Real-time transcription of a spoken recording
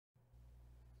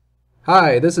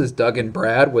Hi, this is Doug and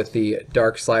Brad with the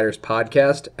Darksliders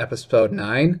podcast, episode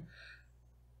 9.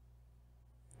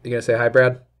 You gonna say hi,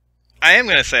 Brad? I am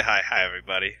going to say hi. Hi,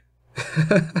 everybody.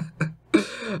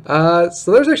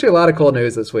 So there's actually a lot of cool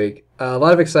news this week. A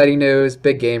lot of exciting news,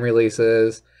 big game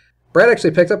releases. Brad actually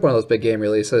picked up one of those big game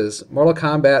releases, Mortal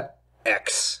Kombat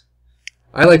X.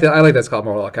 I like that. I like that's called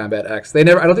Mortal Kombat X. I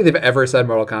don't think they've ever said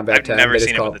Mortal Kombat 10. I've never They just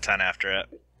seen it call with the 10 after it.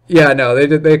 Yeah, no,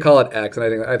 they call it X,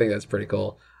 and I think that's pretty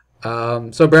cool.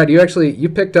 So Brad, you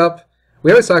picked up.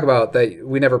 We always talk about that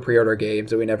we never pre-order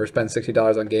games and we never spend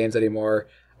 $60 on games anymore.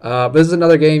 This is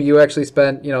another game you actually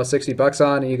spent $60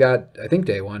 on, and you got, I think,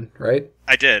 day one, right?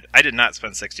 I did. I did not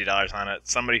spend $60 on it.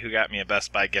 Somebody who got me a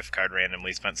Best Buy gift card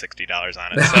randomly spent $60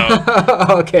 on it.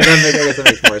 So Okay, I guess that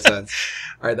makes more sense.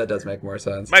 All right, that does make more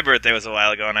sense. my birthday was a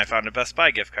while ago, and I found a Best Buy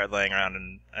gift card laying around,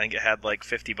 and I think it had like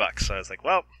 $50. So I was like,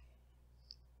 well,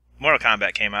 Mortal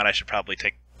Kombat came out. I should probably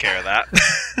take care of that.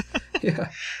 Yeah.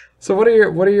 So what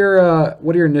are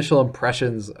your initial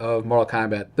impressions of Mortal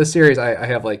Kombat? This series, I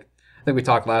have I think we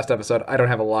talked last episode. I don't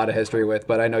have a lot of history with,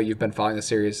 but I know you've been following the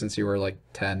series since you were like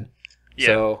 10. Yeah.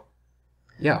 So,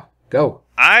 yeah, go.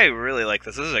 I really like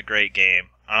this. This is a great game.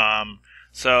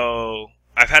 So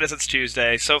I've had it since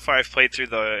Tuesday. So far, I've played through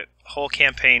the whole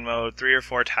campaign mode, 3 or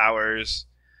 4 towers,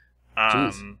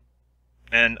 Jeez.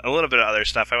 and a little bit of other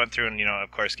stuff. I went through and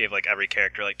of course, gave like every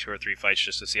character like 2 or 3 fights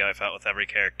just to see how I felt with every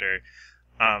character.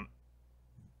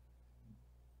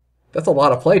 That's a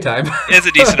lot of playtime. It's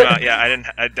a decent amount. Yeah,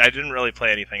 I didn't really play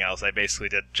anything else. I basically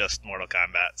did just Mortal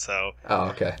Kombat. So Oh,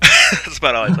 okay. that's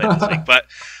about all I played this week.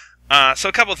 But so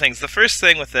a couple things. The first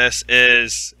thing with this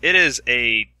is it is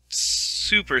a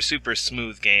super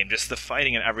smooth game. Just the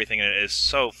fighting and everything in it is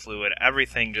so fluid.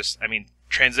 Everything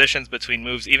transitions between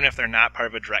moves, even if they're not part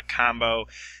of a direct combo,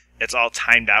 it's all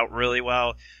timed out really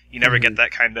well. You never get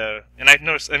that kind of, and I've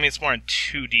noticed. It's more in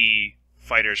 2D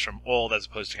fighters from old as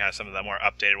opposed to kind of some of the more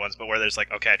updated ones, but where there's like,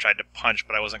 okay, I tried to punch,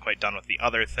 but I wasn't quite done with the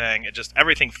other thing. It just,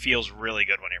 everything feels really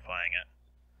good when you're playing it.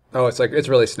 Oh, it's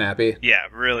really snappy. Yeah,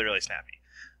 really snappy.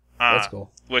 That's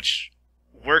cool. Which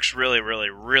works really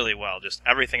well. Just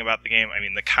everything about the game.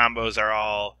 The combos are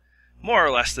all more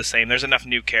or less the same. There's enough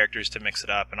new characters to mix it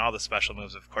up, and all the special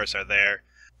moves, of course, are there.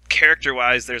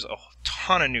 Character-wise, there's a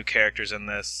ton of new characters in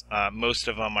this. Most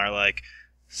of them are like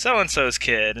so-and-so's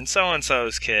kid and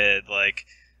so-and-so's kid. Like,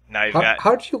 now you've got...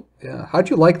 How'd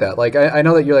you like that? Like, I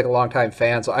know that you're like a longtime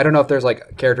fan, so I don't know if there's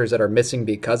like characters that are missing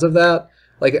because of that.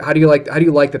 Like, how do you like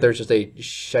that there's just a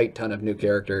shite ton of new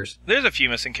characters? There's a few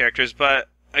missing characters, but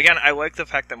again, I like the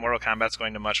fact that Mortal Kombat's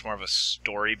going to much more of a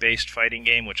story-based fighting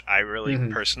game, which I really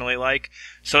personally like.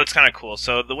 So it's kind of cool.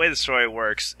 So the way the story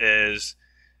works is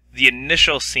the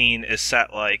initial scene is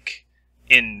set like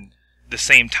in the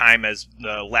same time as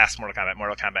the last Mortal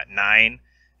Kombat 9.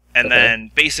 And then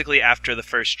basically after the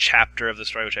first chapter of the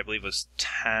story, which I believe was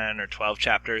 10 or 12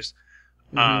 chapters,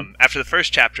 after the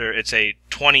first chapter, it's a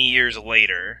 20 years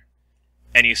later,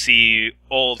 and you see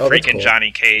old freaking cool.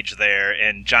 Johnny Cage there,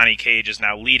 and Johnny Cage is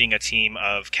now leading a team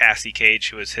of Cassie Cage,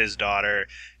 who is his daughter,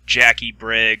 Jackie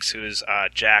Briggs, who is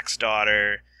Jack's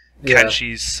daughter,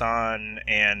 Kenshi's son,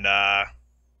 and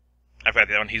I've got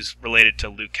the other one. He's related to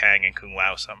Liu Kang and Kung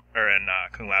Lao somehow.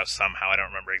 I don't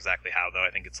remember exactly how, though. I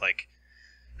think it's like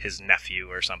his nephew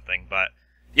or something. But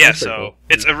yeah, so cool.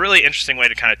 It's a really interesting way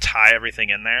to kind of tie everything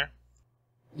in there.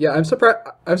 Yeah, I'm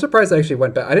surprised they actually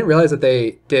went back. I didn't realize that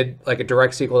they did like a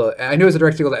direct sequel. I knew it was a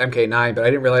direct sequel to MK9, but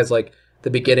I didn't realize like the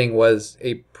beginning was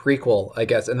a prequel, I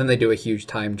guess, and then they do a huge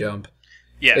time jump.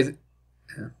 Yeah.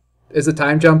 Is the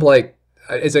time jump like?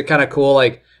 Is it kind of cool?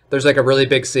 Like, there's like a really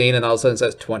big scene, and all of a sudden it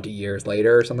says 20 years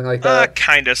later or something like that?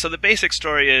 Kind of. So the basic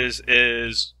story is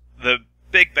the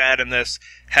big bad in this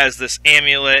has this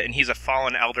amulet, and he's a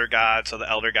fallen elder god, so the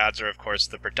elder gods are, of course,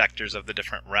 the protectors of the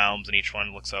different realms, and each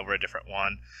one looks over a different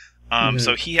one.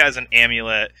 So he has an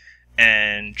amulet,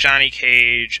 and Johnny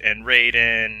Cage and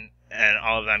Raiden and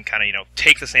all of them kind of,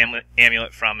 take this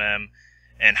amulet from him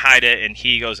and hide it, and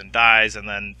he goes and dies, and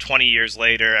then 20 years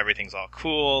later, everything's all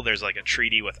cool. There's like a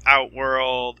treaty with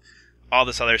Outworld, all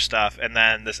this other stuff, and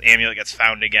then this amulet gets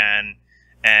found again,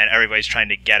 and everybody's trying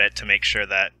to get it to make sure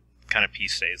that kind of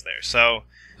peace stays there. So,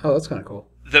 oh, that's kind of cool.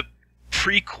 The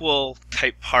prequel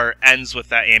type part ends with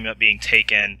that amulet being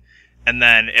taken, and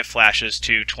then it flashes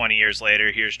to 20 years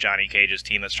later. Here's Johnny Cage's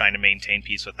team that's trying to maintain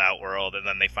peace with Outworld, and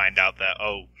then they find out that,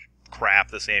 oh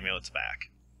crap, this amulet's back.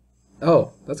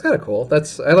 Oh, that's kind of cool.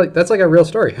 That's like a real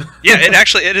story. Yeah,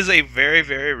 it is a very,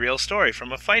 very real story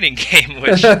from a fighting game,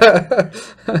 which I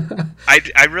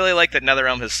really like that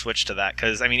NetherRealm has switched to that,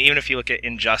 because even if you look at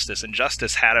Injustice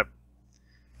had a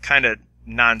kind of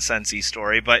nonsensy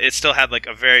story, but it still had like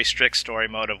a very strict story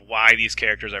mode of why these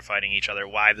characters are fighting each other,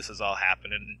 why this is all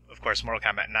happening. And of course, Mortal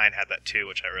Kombat 9 had that too,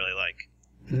 which I really like.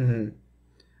 Mm-hmm.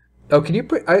 Oh, can you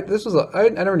put? I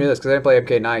never knew this because I didn't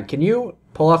play MK9. Can you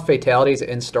pull off fatalities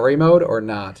in story mode or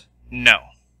not? No,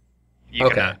 you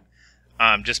okay.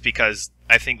 cannot. Just because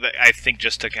I think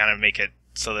just to kind of make it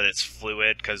so that it's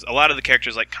fluid, because a lot of the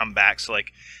characters like come back. So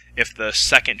like, if the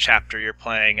second chapter you're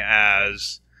playing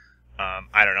as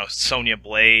I don't know, Sonya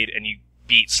Blade, and you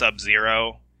beat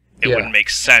Sub-Zero, it wouldn't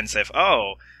make sense if,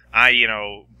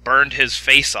 I burned his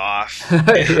face off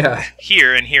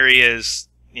here, and here he is,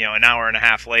 an hour and a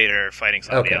half later fighting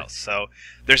somebody else. So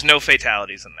there's no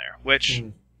fatalities in there, which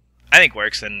I think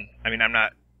works. And I mean, I'm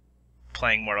not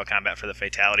playing Mortal Kombat for the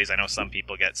fatalities. I know some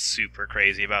people get super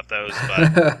crazy about those,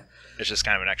 but it's just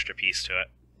kind of an extra piece to it.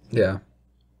 Yeah.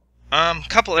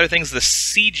 Couple other things, the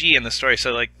CG in the story.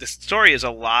 So, like, the story is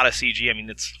a lot of CG. I mean,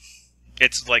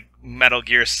 it's like Metal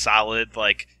Gear Solid,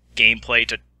 like, gameplay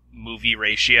to movie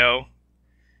ratio.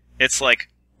 It's like,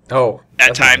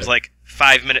 at times, like,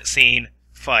 5-minute scene,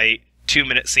 fight,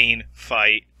 2-minute scene,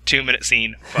 fight, 2-minute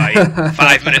scene, fight,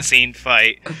 5-minute scene,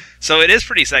 fight. So it is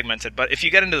pretty segmented, but if you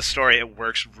get into the story, it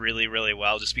works really, really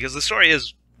well, just because the story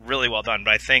is really well done.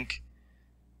 But I think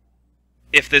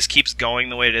if this keeps going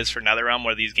the way it is for NetherRealm,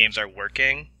 where these games are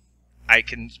working, I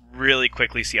can really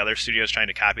quickly see other studios trying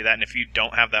to copy that. And if you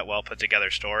don't have that well put together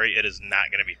story, it is not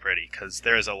going to be pretty, because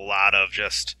there is a lot of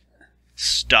just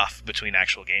stuff between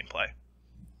actual gameplay.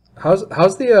 How's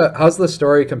the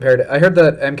story compared to? I heard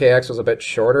that MKX was a bit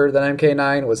shorter than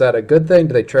MK9. Was that a good thing?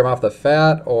 Did they trim off the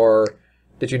fat, or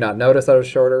did you not notice that it was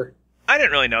shorter? I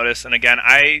didn't really notice. And again,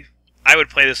 I would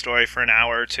play the story for an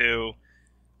hour or two,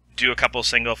 do a couple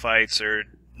single fights, or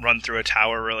run through a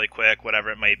tower really quick,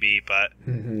 whatever it might be, but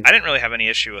I didn't really have any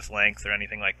issue with length or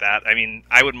anything like that. I mean,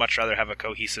 I would much rather have a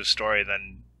cohesive story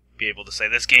than be able to say,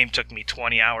 this game took me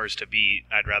 20 hours to beat.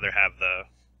 I'd rather have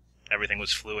everything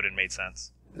was fluid and made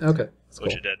sense. Okay. That's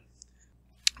which cool. it did.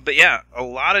 But yeah, a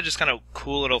lot of just kind of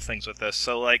cool little things with this.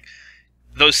 So, like,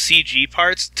 those CG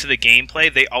parts to the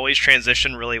gameplay, they always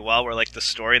transition really well, where, like, the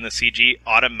story and the CG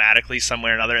automatically,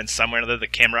 somewhere or another, and somewhere or another, the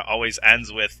camera always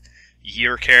ends with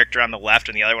your character on the left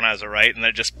and the other one on the right, and then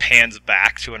it just pans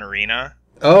back to an arena.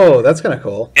 Oh, that's kind of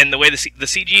cool. And the way the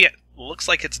CG looks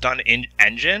like it's done in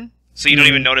engine, so you don't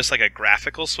even notice, like, a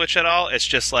graphical switch at all. It's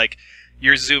just, like,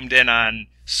 you're zoomed in on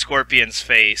Scorpion's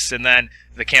face, and then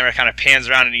the camera kind of pans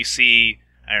around and you see,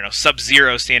 I don't know,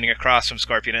 Sub-Zero standing across from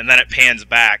Scorpion, and then it pans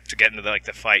back to get into the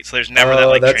fight. So there's never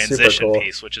that transition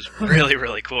piece, which is really,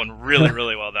 really cool and really,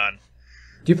 really well done.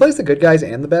 Do you play as the good guys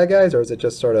and the bad guys, or is it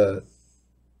just sort of?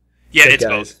 Yeah, it's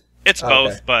both. It's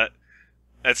both, but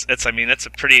it's a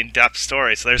pretty in-depth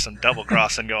story, so there's some double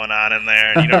crossing going on in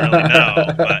there, and you don't really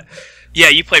know. But yeah,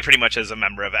 you play pretty much as a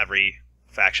member of every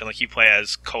faction. Like, you play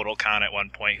as Kotal Khan at one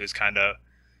point, who's kind of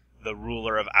the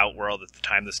ruler of Outworld at the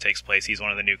time this takes place. He's one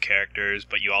of the new characters,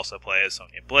 but you also play as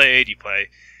Sonya Blade. You play,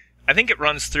 I think it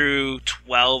runs through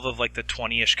 12 of like the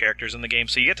 20-ish characters in the game,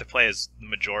 so you get to play as the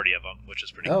majority of them, which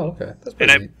is pretty cool. Oh, okay. That's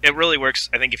pretty neat. It really works,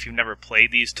 I think, if you've never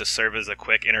played these, to serve as a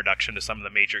quick introduction to some of the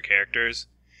major characters.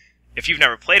 If you've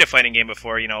never played a fighting game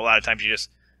before, a lot of times you just,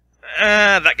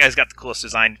 that guy's got the coolest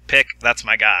design, pick, that's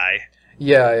my guy.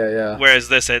 Yeah. Whereas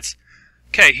this, it's,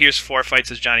 okay, here's 4 fights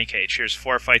as Johnny Cage, here's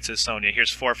 4 fights as Sonya,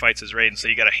 here's 4 fights as Raiden, so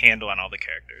you got a handle on all the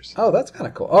characters. Oh, that's kind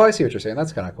of cool. Oh, I see what you're saying.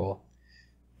 That's kind of cool.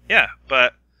 Yeah,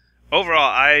 but overall,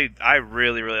 I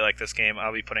really, really like this game.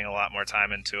 I'll be putting a lot more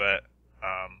time into it.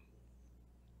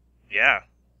 Yeah,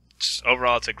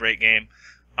 overall, it's a great game.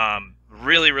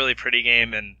 Really, really pretty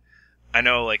game, and I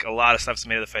know like a lot of stuff's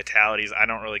made of the fatalities. I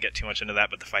don't really get too much into that,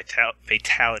 but the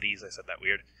fatalities, I said that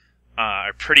weird,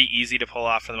 are pretty easy to pull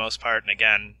off for the most part, and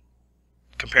again,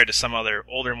 compared to some other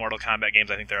older Mortal Kombat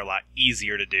games, I think they're a lot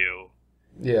easier to do.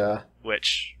 Yeah.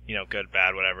 Which, good,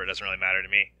 bad, whatever, it doesn't really matter to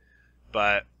me.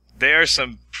 But there are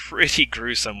some pretty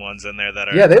gruesome ones in there that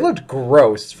are... Yeah, they looked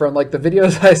gross from, like, the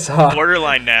videos I saw.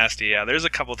 Borderline nasty, yeah. There's a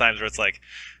couple times where it's like,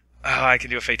 oh, I can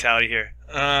do a fatality here.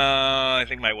 I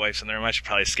think my wife's in the room. I should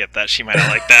probably skip that. She might not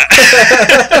like that.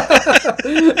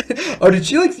 Oh, did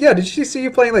she see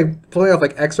you pulling off,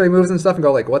 like, X-ray moves and stuff and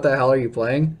go, like, what the hell are you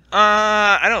playing?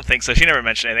 I don't think so. She never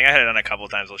mentioned anything. I had it done a couple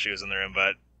times while she was in the room,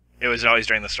 but it was always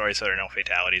during the story, so there are no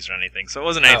fatalities or anything. So it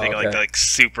wasn't anything like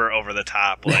super over the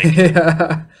top, like.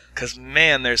 Yeah. Because,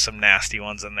 man, there's some nasty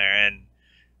ones in there, and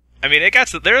I mean,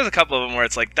 there was a couple of them where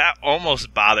it's like, that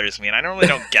almost bothers me, and I normally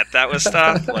don't get that with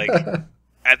stuff. Like,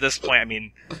 at this point, I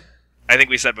mean, I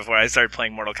think we said before, I started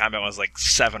playing Mortal Kombat when I was like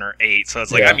 7 or 8, so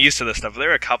it's like, I'm used to this stuff, but there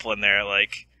were a couple in there,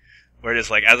 like, where it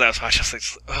is like, as I was watching, I was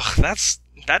like, oh, that's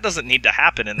that doesn't need to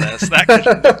happen in this.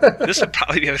 This would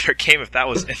probably be a better game if that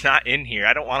was not in here.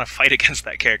 I don't want to fight against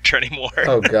that character anymore.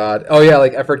 Oh god. Oh yeah,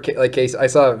 like I've heard like Casey. I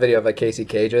saw a video of like Casey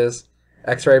Cage's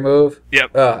X-ray move.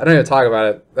 Yep. I don't even talk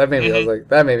about it. That made me. I was like,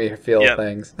 that made me feel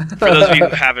things. For those of you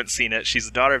who haven't seen it, she's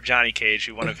the daughter of Johnny Cage,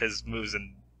 who one of his moves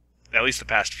in at least the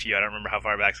past few, I don't remember how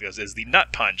far back it goes, is the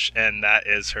nut punch, and that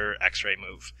is her X-ray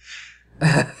move.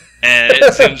 And it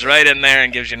zooms right in there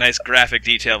and gives you a nice graphic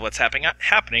detail of what's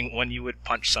happening when you would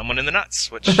punch someone in the nuts.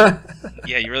 Which, yeah,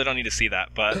 you really don't need to see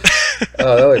that, but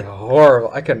oh, that was horrible.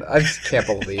 I just can't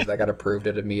believe that got approved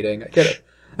at a meeting. I get it.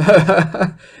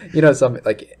 Some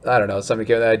like I don't know, somebody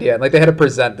came with that idea, and like they had to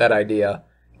present that idea,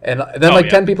 and then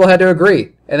 10 people had to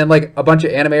agree, and then like a bunch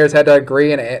of animators had to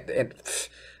agree, and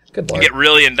good lord. You get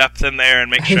really in depth in there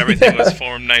and make sure everything was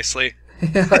formed nicely.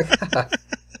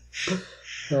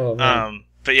 Oh, man.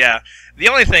 But yeah, the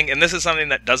only thing, and this is something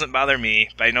that doesn't bother me,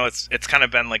 but I know it's kind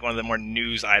of been like one of the more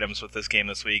news items with this game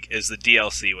this week, is the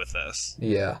DLC with this.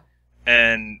 Yeah.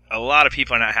 And a lot of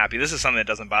people are not happy. This is something that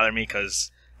doesn't bother me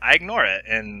because I ignore it.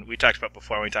 And we talked about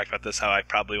before, when we talked about this, how I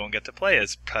probably won't get to play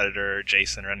as Predator or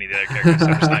Jason or any of the other characters, so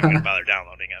I'm just not even going to bother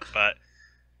downloading it. But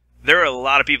there are a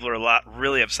lot of people who are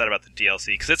really upset about the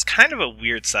DLC because it's kind of a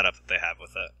weird setup that they have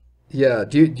with it. Yeah.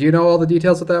 Do you know all the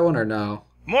details with that one or no?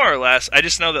 More or less. I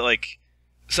just know that, like,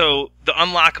 so the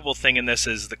unlockable thing in this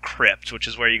is the crypt, which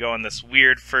is where you go on this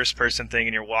weird first-person thing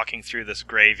and you're walking through this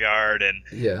graveyard, and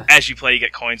as you play, you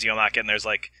get coins, you unlock it, and there's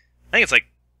like, I think it's like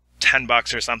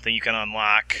 $10 or something you can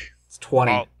unlock. It's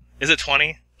 20. Is it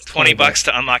 20? It's 20 bucks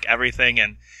to unlock everything,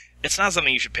 and it's not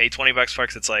something you should pay 20 bucks for,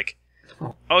 because it's like,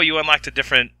 oh, you unlocked a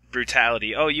different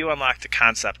brutality. Oh, you unlocked a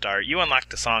concept art. You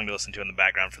unlocked a song to listen to in the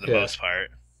background for the most part.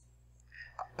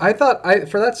 I thought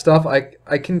for that stuff,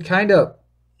 I can kind of,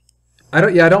 I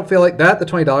don't feel like that. The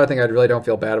 $20 thing, I really don't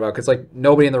feel bad about, because like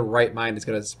nobody in their right mind is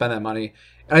going to spend that money.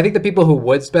 And I think the people who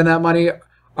would spend that money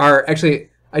are actually.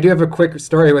 I do have a quick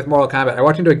story with Mortal Kombat. I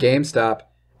walked into a GameStop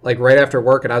like right after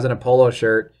work, and I was in a polo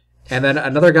shirt, and then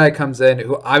another guy comes in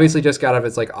who obviously just got out of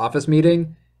his like office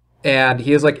meeting, and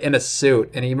he is like in a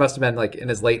suit, and he must have been like in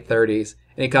his late 30s,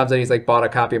 and he comes in, he's like bought a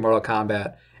copy of Mortal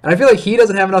Kombat. And I feel like he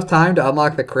doesn't have enough time to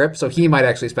unlock the crypt, so he might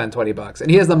actually spend $20, and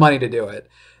he has the money to do it.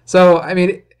 So, I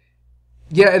mean,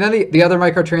 yeah, and then the other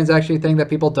microtransaction thing that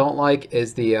people don't like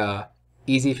is the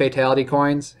easy fatality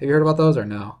coins. Have you heard about those or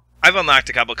no? I've unlocked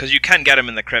a couple, because you can get them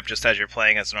in the crypt just as you're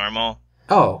playing as normal.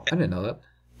 Oh, I didn't know that.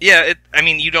 Yeah, I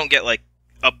mean, you don't get like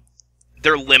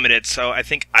they're limited, so I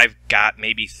think I've got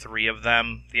maybe 3 of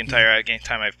them the entire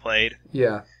time I've played.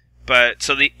 Yeah. But,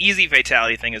 so the easy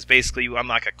fatality thing is basically you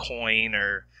unlock a coin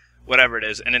or whatever it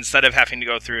is, and instead of having to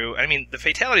go through, I mean, the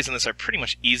fatalities in this are pretty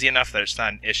much easy enough that it's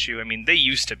not an issue. I mean, they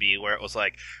used to be where it was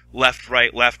like left,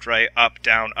 right, up,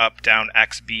 down,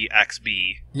 X, B, X,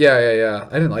 B. Yeah.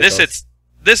 I didn't like those.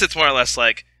 This it's more or less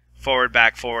like forward,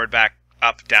 back,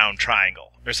 up, down,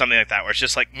 triangle, or something like that, where it's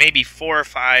just like maybe 4 or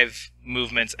 5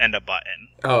 movements and a button.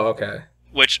 Oh, okay.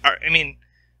 Which are, I mean,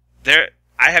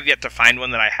 I have yet to find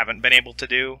one that I haven't been able to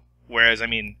do, whereas, I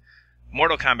mean,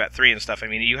 Mortal Kombat 3 and stuff, I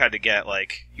mean, you had to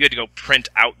go print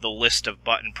out the list of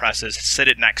button presses, sit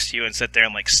it next to you, and sit there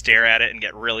and, like, stare at it and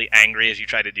get really angry as you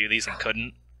try to do these and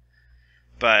couldn't.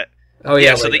 But, so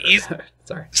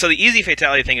the easy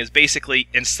fatality thing is basically,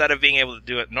 instead of being able to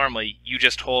do it normally, you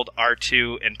just hold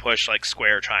R2 and push, like,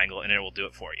 square, triangle, and it will do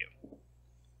it for you.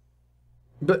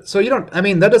 But, so you don't, I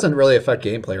mean, that doesn't really affect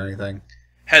gameplay or anything.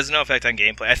 Has no effect on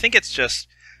gameplay. I think it's just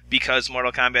because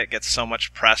Mortal Kombat gets so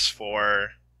much press for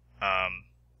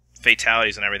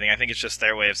fatalities and everything. I think it's just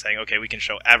their way of saying, okay, we can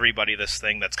show everybody this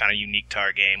thing that's kind of unique to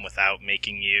our game without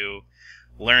making you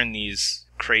learn these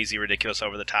crazy, ridiculous,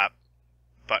 over-the-top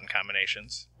button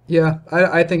combinations. Yeah,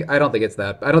 I don't think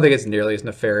it's nearly as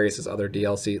nefarious as other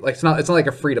DLC. Like it's not like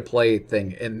a free-to-play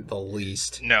thing in the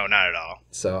least. No, not at all.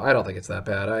 So I don't think it's that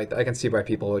bad. I can see why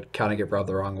people would kind of get rubbed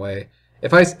the wrong way.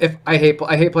 If I hate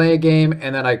playing a game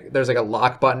and then there's like a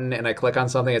lock button and I click on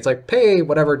something, it's like pay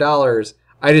whatever dollars.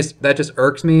 That just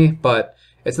irks me, but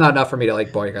it's not enough for me to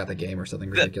like boycott the game or something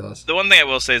ridiculous. The one thing I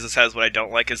will say is this has what I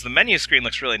don't like is the menu screen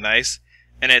looks really nice,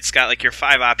 and it's got like your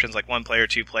 5 options, like 1 player,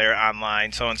 2 player,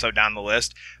 online, so and so down the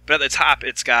list. But at the top,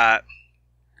 it's got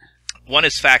one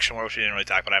is faction war, which we didn't really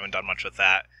talk about. I haven't done much with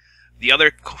that. The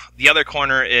other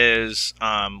corner is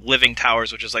Living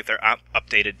Towers, which is like their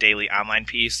updated daily online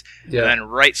piece. Yeah. And then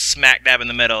right smack dab in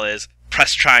the middle is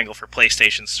press triangle for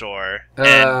PlayStation Store.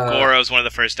 And Goro's one of the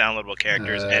first downloadable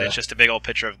characters, and it's just a big old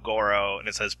picture of Goro, and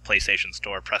it says PlayStation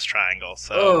Store, press triangle.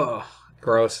 So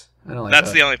gross. I don't like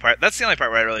that's the only part. That's the only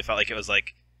part where I really felt like it was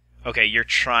like, okay, you're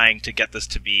trying to get this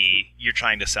to be, you're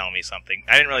trying to sell me something.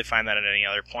 I didn't really find that at any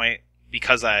other point,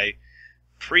 because I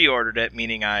pre-ordered it,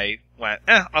 meaning I went,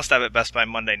 I'll stop at Best Buy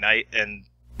Monday night and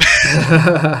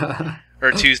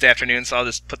or Tuesday afternoon, so I'll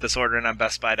just put this order in on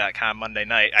BestBuy.com Monday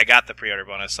night. I got the pre-order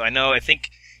bonus, so I think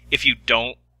if you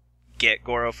don't get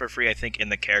Goro for free, I think in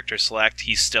the character select,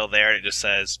 he's still there, and it just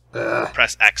says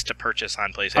press X to purchase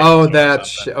on PlayStation. Oh,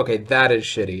 that's okay. That is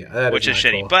shitty. Which is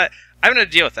shitty, cool. But I'm going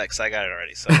to deal with that because I got it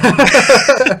already. So.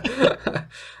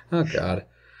 Oh, God.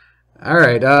 All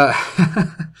right.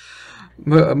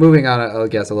 Moving on, I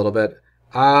guess, a little bit.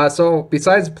 So,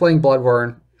 besides playing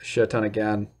Bloodborne a shit ton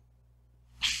again,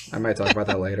 I might talk about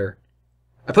that later.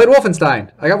 I played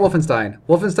Wolfenstein. I got Wolfenstein.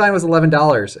 Wolfenstein was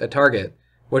 $11 at Target,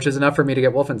 which is enough for me to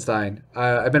get Wolfenstein.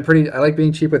 I like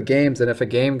being cheap with games, and if a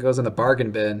game goes in the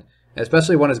bargain bin,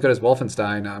 especially one as good as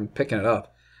Wolfenstein, I'm picking it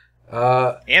up.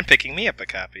 And picking me up a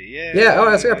copy. Yay. Yeah,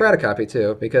 I also got Brad a copy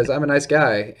too, because I'm a nice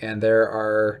guy, and there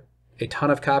are a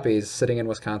ton of copies sitting in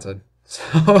Wisconsin.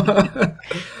 So,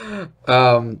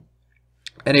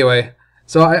 anyway,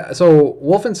 so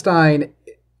Wolfenstein,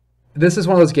 this is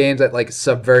one of those games that like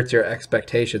subverts your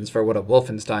expectations for what a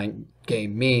Wolfenstein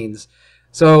game means.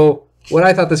 So what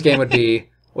I thought this game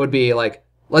would be like,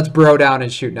 let's bro down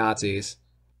and shoot Nazis.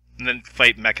 And then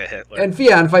fight Mecha Hitler. And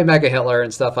fight Mecha Hitler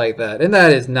and stuff like that. And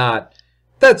that is not...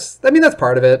 that's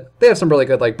part of it. They have some really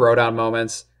good like bro down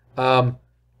moments.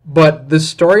 But the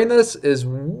story in this is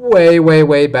way, way,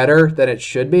 way better than it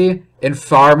should be, and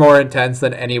far more intense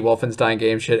than any Wolfenstein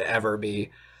game should ever be.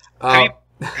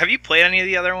 Have you played any of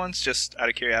the other ones, just out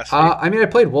of curiosity? I mean, I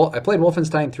played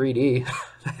Wolfenstein 3D.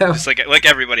 Just like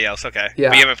everybody else, okay. Yeah.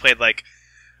 But you haven't played, like...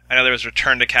 I know there was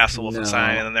Return to Castle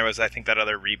Wolfenstein, and then there was, I think, that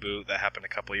other reboot that happened a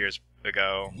couple years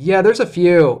ago. Yeah, there's a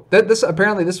few. This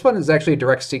one is actually a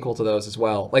direct sequel to those as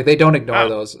well. Like, they don't ignore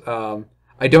those.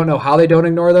 I don't know how they don't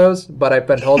ignore those, but I've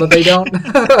been told that they don't.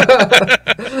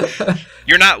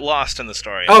 You're not lost in the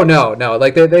story. Oh, no.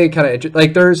 Like, they kind of...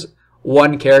 Like, there's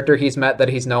one character he's met that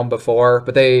he's known before,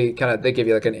 but they give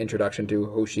you, like, an introduction to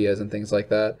who she is and things like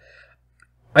that.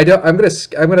 I'm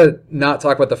gonna not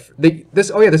talk about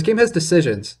this game has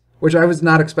decisions, which I was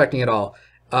not expecting at all.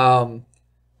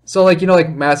 So like, like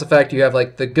Mass Effect, you have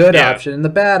like the good option and the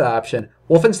bad option.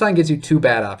 Wolfenstein gives you two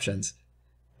bad options,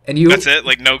 and that's it.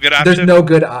 Like no good option. There's no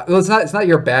good. Well, it's not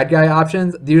your bad guy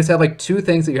options. You just have like two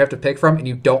things that you have to pick from, and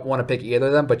you don't want to pick either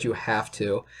of them, but you have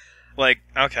to. Like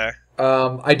okay.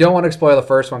 I don't want to spoil the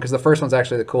first one because the first one's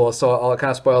actually the coolest, so I'll kind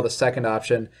of spoil the second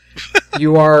option.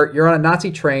 You're on a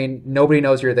Nazi train, nobody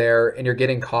knows you're there, and you're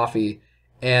getting coffee,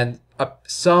 and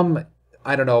some,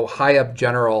 I don't know, high up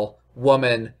general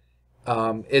woman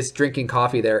is drinking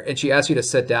coffee there, and she asks you to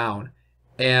sit down.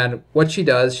 And what she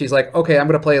does, she's like, okay, I'm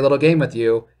going to play a little game with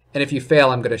you, and if you fail,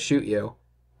 I'm going to shoot you.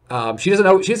 She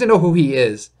doesn't know who he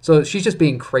is, so she's just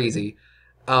being crazy.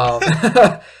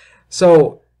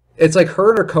 So it's like her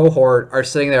and her cohort are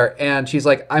sitting there, and she's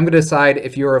like, I'm going to decide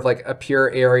if you're of like a pure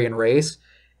Aryan race.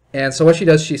 And so what she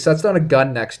does, she sets down a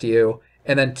gun next to you,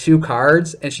 and then two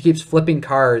cards, and she keeps flipping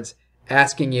cards,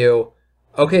 asking you,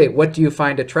 okay, what do you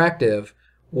find attractive?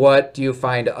 What do you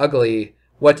find ugly?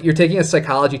 You're taking a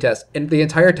psychology test, and the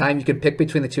entire time you can pick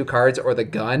between the two cards or the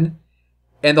gun.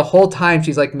 And the whole time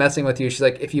she's like messing with you. She's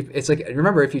like,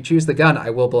 remember, if you choose the gun,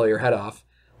 I will blow your head off.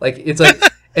 Like, it's like,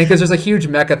 and because there's a huge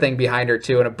mecha thing behind her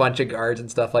too, and a bunch of guards and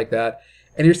stuff like that.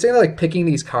 And you're sitting there like picking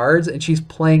these cards, and she's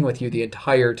playing with you the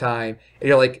entire time. And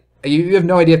you're like, you have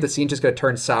no idea if the scene's just going to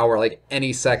turn sour like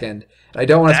any second. And I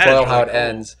don't want to spoil how it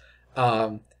ends,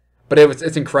 but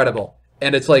it's incredible,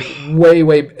 and it's like way.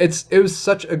 It was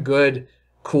such a good,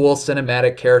 cool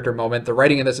cinematic character moment. The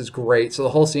writing in this is great, so the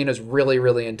whole scene is really,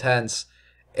 really intense.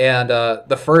 And I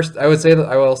will say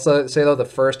though, the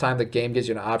first time the game gives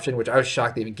you an option, which I was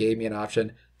shocked they even gave me an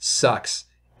option, sucks.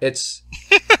 It's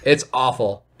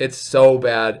awful. It's so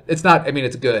bad. It's not. I mean,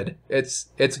 it's good. It's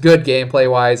good gameplay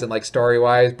wise and like story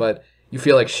wise, but you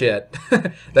feel like shit.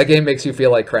 That game makes you feel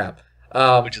like crap.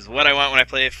 Which is what I want when I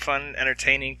play a fun,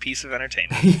 entertaining piece of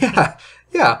entertainment.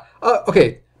 Yeah.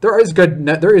 Okay. There is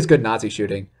good Nazi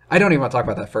shooting. I don't even want to talk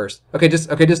about that first. Okay.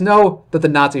 Just know that the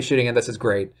Nazi shooting in this is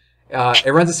great.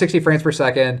 It runs at 60 frames per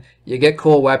second. You get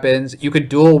cool weapons. You can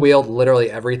dual wield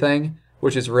literally everything,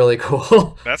 which is really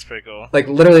cool. That's pretty cool. Like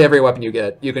literally every weapon you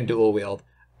get, you can dual wield.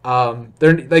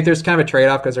 There's kind of a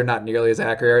trade-off because they're not nearly as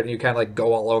accurate, and you kind of like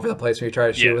go all over the place when you try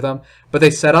to shoot with them. But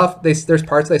there's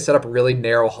parts they set up really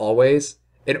narrow hallways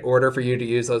in order for you to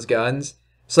use those guns.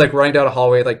 So like running down a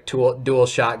hallway with like dual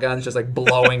shotguns, just like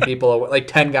blowing people away, like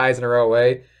 10 guys in a row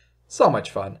away. So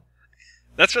much fun.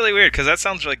 That's really weird because that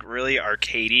sounds like really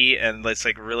arcadey and it's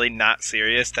like really not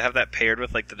serious to have that paired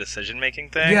with like the decision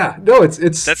making thing. Yeah, no,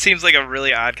 it's that seems like a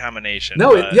really odd combination.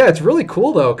 No, yeah, it's really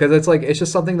cool though because it's like it's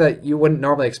just something that you wouldn't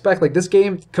normally expect. Like this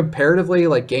game, comparatively,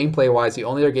 like gameplay wise, the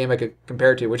only other game I could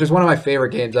compare it to, which is one of my favorite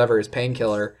games ever, is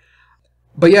Painkiller.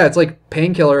 But yeah, it's like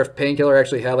Painkiller if Painkiller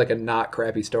actually had like a not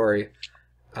crappy story.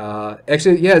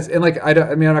 Actually, yes, and like I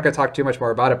mean, I'm not gonna talk too much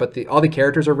more about it, but all the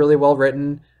characters are really well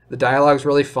written. The dialogue's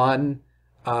really fun.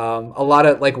 A lot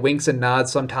of like winks and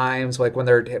nods sometimes, like when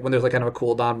there's like kind of a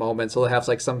cool down moment, so they'll have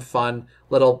like some fun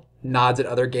little nods at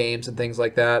other games and things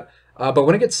like that. But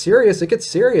when it gets serious,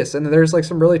 and there's like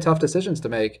some really tough decisions to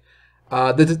make.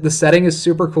 The setting is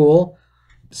super cool.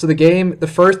 So the game,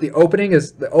 the opening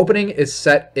is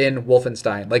set in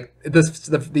Wolfenstein. Like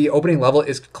the opening level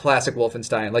is classic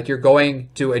Wolfenstein. Like you're going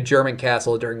to a German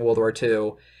castle during World War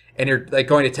II, and you're like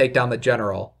going to take down the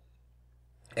general.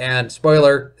 And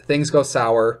spoiler, things go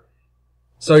sour.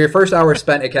 So your first hour is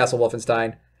spent at Castle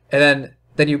Wolfenstein, and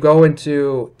then you go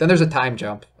into then there's a time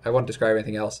jump. I won't describe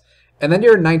anything else. And then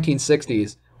you're in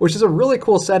 1960s, which is a really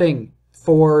cool setting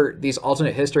for these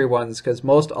alternate history ones, because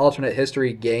most alternate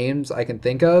history games I can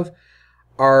think of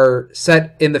are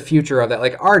set in the future of that.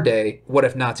 Like our day, what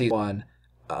if Nazis won?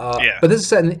 But this is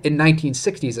set in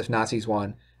 1960s if Nazis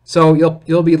won. So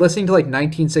you'll be listening to like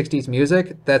 1960s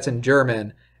music that's in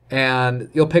German. And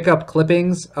you'll pick up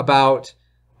clippings about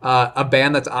a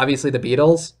band that's obviously the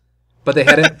Beatles, but they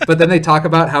hadn't. But then they talk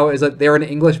about how they were an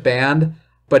English band,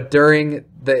 but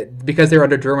because they were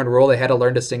under German rule, they had to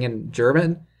learn to sing in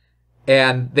German,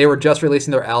 and they were just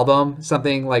releasing their album,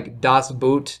 something like Das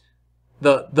Boot,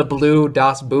 the blue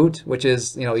Das Boot, which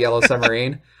is Yellow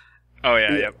Submarine. Oh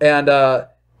yeah, yep. And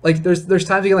like there's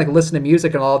times you can like listen to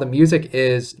music, and all the music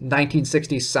is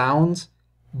 1960s sounds,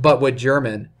 but with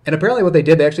German. And apparently what they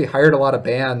did, they actually hired a lot of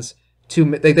bands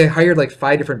they hired like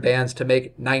 5 different bands to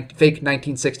make fake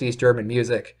 1960s German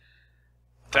music.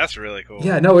 That's really cool.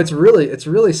 Yeah, no, it's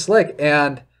really slick,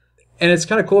 and it's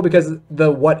kind of cool because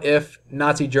the what if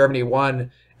Nazi Germany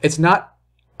won, it's not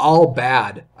all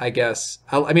bad, I guess.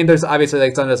 I mean, there's obviously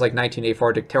like some of this like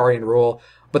 1984 dictatorial rule,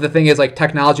 but the thing is like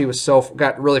technology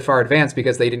got really far advanced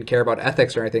because they didn't care about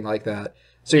ethics or anything like that.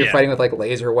 So you're fighting with like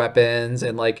laser weapons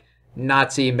and like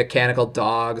Nazi mechanical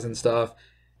dogs and stuff.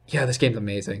 Yeah, this game's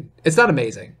amazing. It's not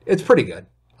amazing. It's pretty good.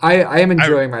 I am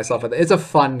enjoying myself with it. It's a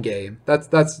fun game. That's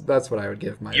what I would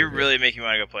give my. You're really making me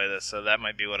want to go play this, so that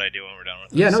might be what I do when we're done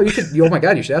with this. Yeah, no, you should. Oh my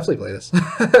god, you should absolutely play this.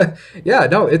 Yeah,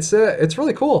 no, it's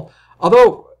really cool.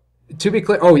 Although, to be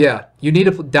clear, oh yeah, you need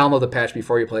to download the patch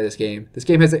before you play this game. This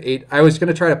game has I was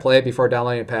gonna try to play it before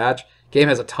downloading a patch. Game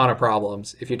has a ton of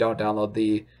problems if you don't download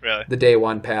the day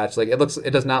one patch. Like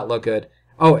it does not look good.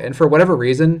 Oh, and for whatever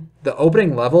reason, the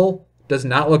opening level does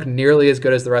not look nearly as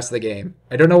good as the rest of the game.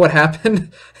 I don't know what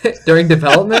happened during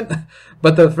development,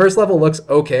 but the first level looks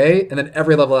okay, and then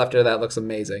every level after that looks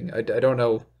amazing. I don't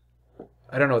know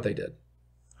what they did.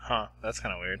 Huh, that's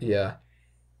kind of weird. Yeah.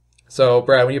 So,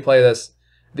 Brad, when you play this,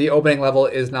 the opening level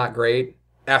is not great.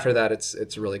 After that,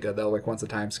 it's really good, though, like once the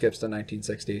time skips to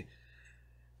 1960.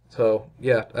 So,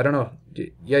 yeah, I don't know.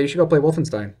 Yeah, you should go play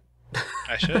Wolfenstein.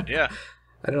 I should, yeah.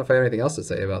 I don't know if I have anything else to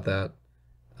say about that.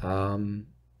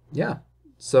 Yeah.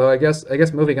 So I guess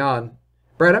moving on.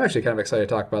 Brad, I'm actually kind of excited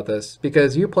to talk about this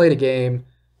because you played a game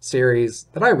series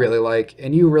that I really like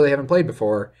and you really haven't played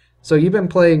before. So you've been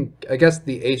playing, I guess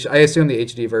I assume the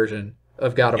HD version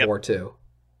of God of War 2.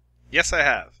 Yes, I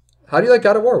have. How do you like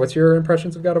God of War? What's your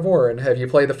impressions of God of War? And have you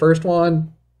played the first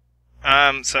one?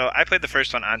 So I played the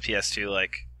first one on PS2.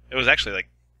 Like it was actually like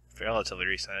relatively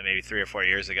recent, maybe 3 or 4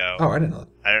 years ago. Oh, I didn't know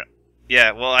that.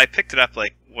 Yeah, well, I picked it up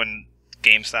like when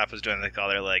GameStop was doing like all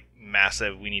their like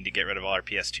massive, we need to get rid of all our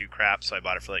PS2 crap, so I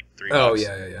bought it for like $3. Oh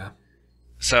yeah.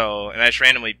 So, and I just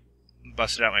randomly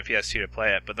busted out my PS2 to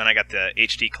play it, but then I got the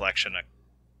HD collection a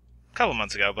couple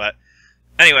months ago. But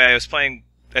anyway, I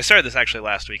started this actually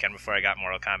last weekend before I got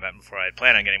Mortal Kombat, before I had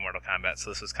planned on getting Mortal Kombat, so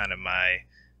this was kind of my,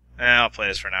 I'll play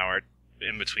this for an hour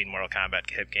in between Mortal Kombat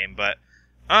hip game, but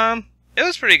it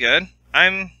was pretty good.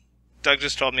 Doug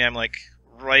just told me I'm like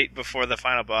right before the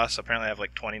final boss. Apparently I have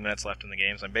like 20 minutes left in the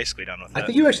game, so I'm basically done with it. I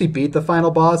think you actually beat the final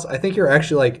boss. I think you're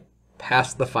actually like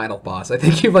past the final boss. I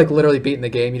think you've like literally beaten the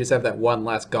game. You just have that one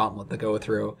last gauntlet to go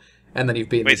through, and then you've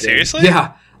beaten the game. Wait, seriously?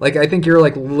 Yeah. Like I think you're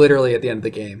like literally at the end of the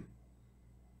game.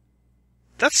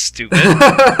 That's stupid.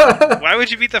 Why would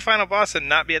you beat the final boss and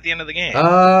not be at the end of the game?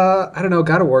 I don't know.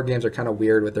 God of War games are kind of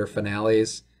weird with their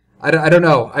finales. I don't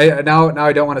know. Now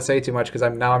I don't want to say too much because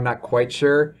I'm not quite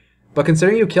sure. But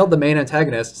considering you killed the main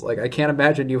antagonist, like I can't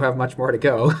imagine you have much more to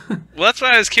go. Well, that's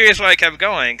why I was curious why I kept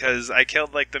going, because I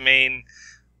killed like the main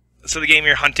so the game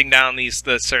you're hunting down the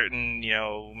certain,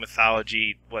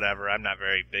 mythology, whatever. I'm not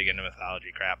very big into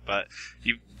mythology crap, but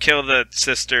you kill the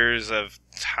sisters of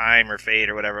time or fate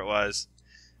or whatever it was.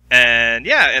 And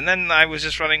and then I was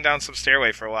just running down some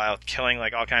stairway for a while, killing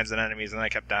like all kinds of enemies, and then I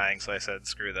kept dying, so I said,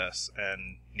 screw this,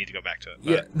 and need to go back to it.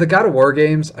 But... Yeah, the God of War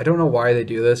games, I don't know why they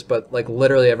do this, but like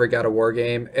literally every God of War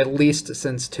game, at least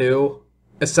since 2,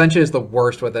 Ascension is the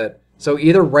worst with it. So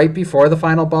either right before the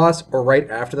final boss or right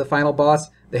after the final boss,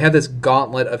 they have this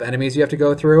gauntlet of enemies you have to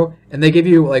go through, and they give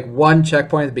you like one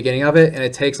checkpoint at the beginning of it, and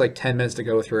it takes like 10 minutes to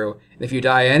go through. And if you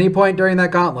die at any point during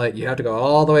that gauntlet, you have to go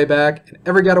all the way back, and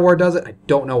every God of War does it. I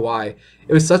don't know why.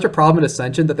 It was such a problem in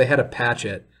Ascension that they had to patch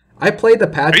it. I played the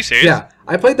patch. Are you serious? Yeah,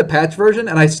 I played the patch version,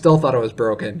 and I still thought it was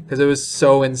broken because it was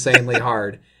so insanely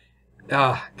hard.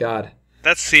 Ah, God.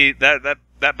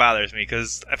 That bothers me,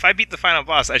 because if I beat the final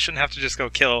boss, I shouldn't have to just go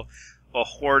kill a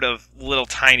horde of little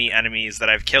tiny enemies that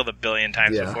I've killed a billion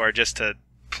times before just to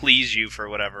please you for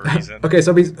whatever reason.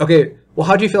 Well,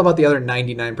 how do you feel about the other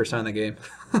 99% of the game?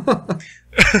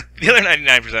 The other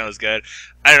 99% was good.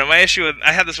 I don't know, my issue with,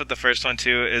 I had this with the first one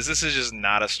too, is this is just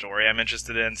not a story I'm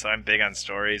interested in, so I'm big on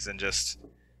stories, and just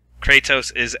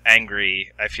Kratos is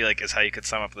angry, I feel like is how you could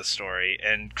sum up the story.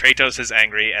 And Kratos is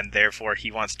angry, and therefore he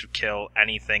wants to kill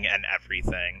anything and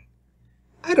everything.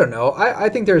 I don't know. I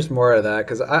think there's more of that,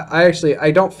 because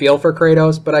I don't feel for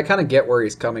Kratos, but I kind of get where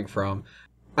he's coming from.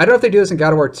 I don't know if they do this in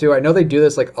God of War 2. I know they do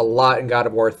this like a lot in God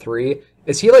of War 3.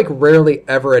 Is he like rarely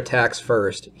ever attacks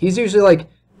first? He's usually like,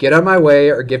 get out of my way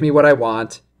or give me what I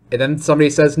want, and then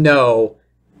somebody says no,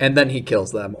 and then he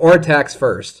kills them, or attacks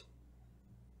first.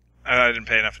 I didn't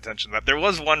pay enough attention to that. There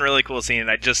was one really cool scene, and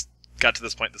I just got to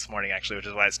this point this morning, actually, which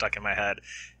is why it stuck in my head,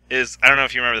 is, I don't know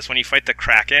if you remember this, when you fight the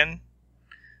Kraken,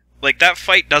 like, that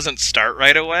fight doesn't start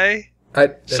right away.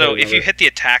 So if you hit the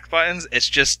attack buttons, it's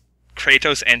just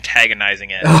Kratos antagonizing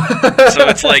it. So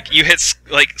it's like, you hit,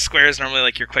 like, squares normally,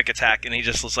 like, your quick attack, and he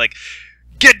just was like,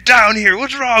 get down here,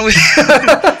 what's wrong with you?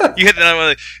 You hit the other one,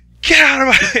 like, get out of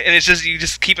my... And it's just, you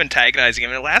just keep antagonizing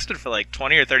him. And it lasted for like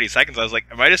 20 or 30 seconds. I was like,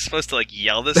 am I just supposed to like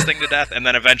yell this thing to death? And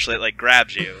then eventually it like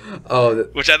grabs you.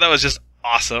 Which I thought was just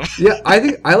awesome. Yeah, I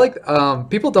think, I like,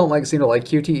 people don't seem to like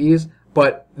QTEs,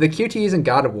 but the QTEs in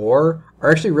God of War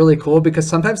are actually really cool because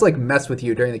sometimes like mess with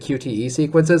you during the QTE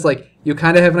sequences. Like you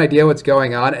kind of have an idea what's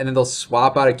going on, and then they'll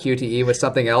swap out a QTE with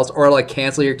something else, or like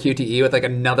cancel your QTE with like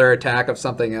another attack of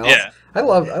something else. Yeah. I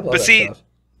love that stuff.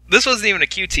 This wasn't even a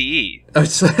QTE.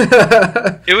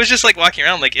 It was just like walking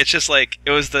around. Like, it's just like,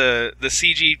 it was the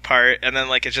CG part, and then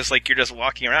like it's just like you're just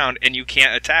walking around and you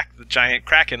can't attack the giant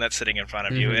Kraken that's sitting in front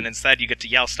of you, and instead you get to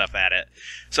yell stuff at it.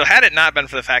 So had it not been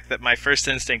for the fact that my first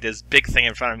instinct is, big thing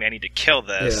in front of me, I need to kill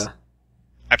this,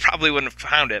 I probably wouldn't have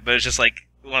found it. But it's just like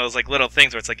one of those like little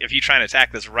things where it's like, if you try and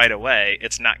attack this right away,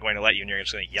 it's not going to let you, and you're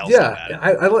just going to yell stuff at it.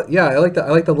 I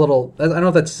like the little, I don't know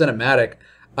if that's cinematic.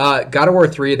 God of War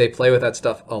 3, they play with that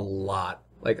stuff a lot.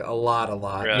 Like, a lot.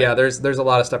 Really? Yeah, there's a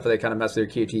lot of stuff where they kind of mess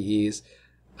with their QTEs.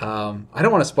 I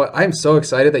don't want to spoil... I'm so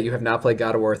excited that you have not played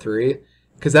God of War 3,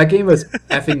 because that game was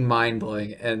effing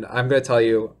mind-blowing, and I'm going to tell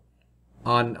you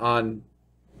on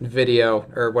video,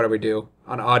 or what do we do,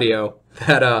 on audio,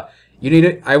 that you need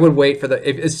it. I would wait for the...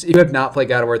 If you have not played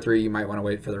God of War 3, you might want to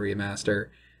wait for the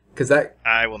remaster, because that...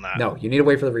 I will not. No, you need to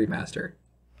wait for the remaster.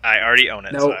 I already own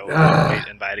it, so I will wait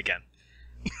and buy it again.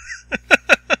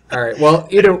 All right. Well,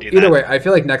 either way, I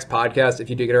feel like next podcast, if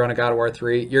you do get around to God of War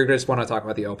 3, you're going to just want to talk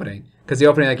about the opening, because the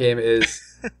opening of that game is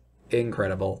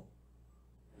incredible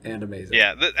and amazing.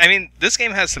 Yeah, I mean, this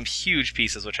game has some huge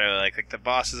pieces, which I really like the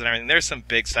bosses and everything. There's some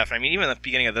big stuff. I mean, even at the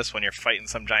beginning of this one, you're fighting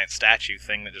some giant statue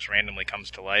thing that just randomly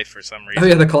comes to life for some reason. Oh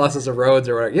yeah, the Colossus of Rhodes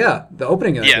or whatever. Yeah, the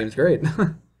opening of that game is great.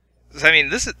 I mean,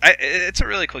 it's a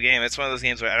really cool game. It's one of those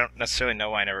games where I don't necessarily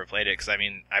know why I never played it, because I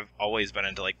mean, I've always been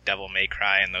into like Devil May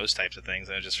Cry and those types of things,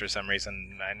 and just for some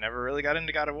reason I never really got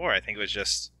into God of War. I think it was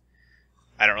just,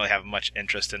 I don't really have much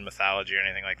interest in mythology or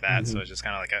anything like that, so it's just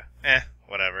kind of like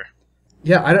whatever.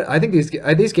 Yeah, I think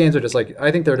these games are just like,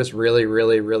 I think they're just really,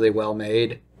 really, really well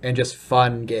made and just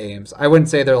fun games. I wouldn't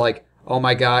say they're like, oh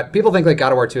my god, people think like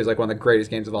God of War 2 is like one of the greatest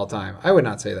games of all time. I would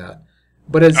not say that.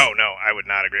 But it's, oh no, I would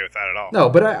not agree with that at all. No,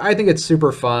 but I think it's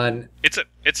super fun.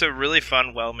 It's a really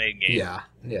fun, well-made game.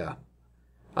 Yeah.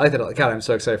 I like that. God, I'm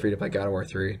so excited for you to play God of War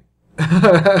 3.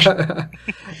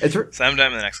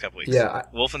 Sometime in the next couple weeks. Yeah,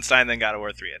 Wolfenstein, then God of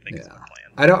War 3. I think is the plan.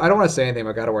 I don't want to say anything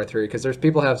about God of War 3 because there's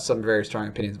people have some very strong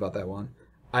opinions about that one.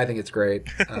 I think it's great,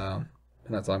 and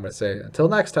that's all I'm going to say. Until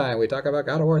next time, we talk about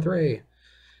God of War 3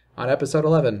 on episode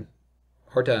 11,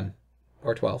 or 10,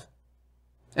 or 12.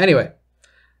 Anyway.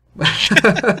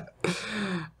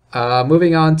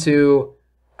 Moving on to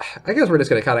I guess we're just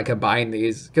going to kind of combine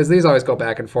these because these always go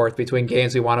back and forth between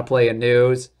games we want to play and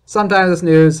news. Sometimes it's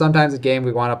news, sometimes it's a game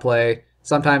we want to play,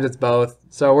 sometimes it's both.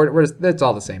 So it's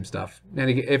all the same stuff. And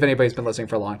if anybody's been listening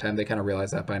for a long time, they kind of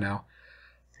realize that by now.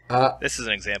 This is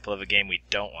an example of a game we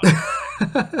don't want.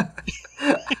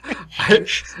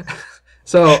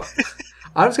 So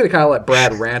I'm just going to kind of let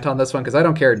Brad rant on this one because I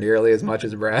don't care nearly as much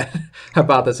as Brad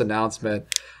about this announcement.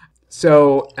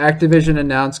 So Activision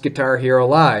announced Guitar Hero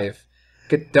Live.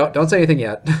 Don't say anything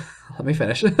yet. Let me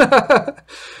finish.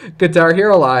 Guitar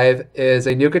Hero Live is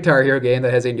a new Guitar Hero game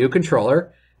that has a new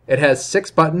controller. It has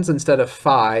 6 buttons instead of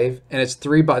 5, and it's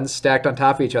 3 buttons stacked on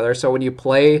top of each other. So when you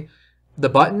play the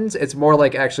buttons, it's more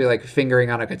like actually like fingering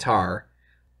on a guitar,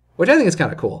 which I think is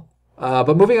kind of cool.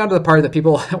 But moving on to the part that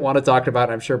people want to talk about,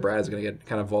 and I'm sure Brad is going to get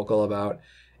kind of vocal about,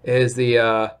 is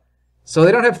so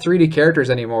they don't have 3D characters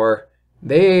anymore.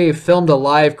 They filmed a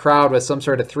live crowd with some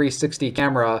sort of 360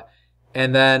 camera,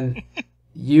 and then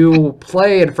you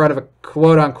play in front of a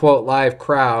quote-unquote live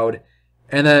crowd,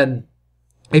 and then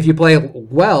if you play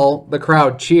well, the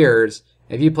crowd cheers.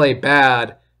 If you play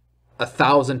bad,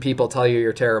 1,000 people tell you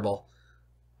you're terrible.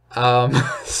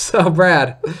 So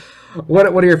Brad, what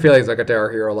are your feelings on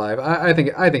Guitar Hero Live? I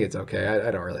think it's okay.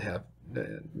 I don't really have.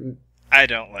 I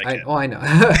don't like it. Oh, I know.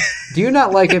 Do you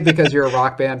not like it because you're a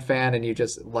Rock Band fan and you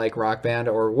just like Rock Band,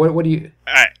 or what do you?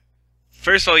 All right.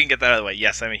 First of all, you can get that out of the way.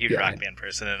 Yes, I'm a huge Rock Band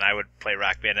person, and I would play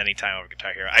Rock Band anytime over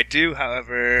Guitar Hero. I do,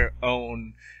 however,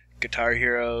 own Guitar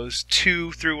Heroes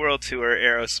 2 through World Tour,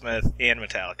 Aerosmith, and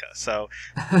Metallica. So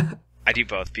I do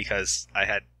both because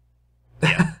I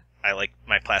like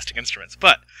my plastic instruments.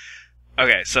 But,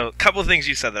 okay, so a couple of things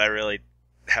you said that I really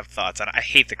have thoughts on. I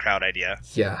hate the crowd idea.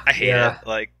 Yeah. I hate it.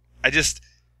 Like,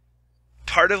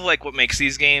 part of, like, what makes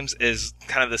these games is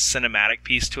kind of the cinematic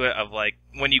piece to it of, like,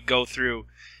 when you go through.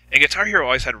 And Guitar Hero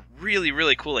always had really,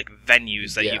 really cool, like,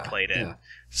 venues that you played in. Yeah.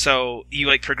 So you,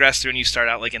 like, progress through and you start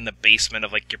out, like, in the basement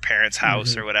of, like, your parents'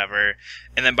 house or whatever.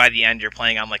 And then by the end, you're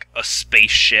playing on, like, a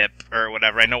spaceship or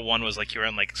whatever. I know one was, like, you were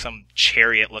in, like, some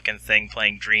chariot-looking thing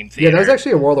playing Dream Theater. Yeah, that was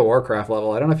actually a World of Warcraft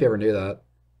level. I don't know if you ever knew that.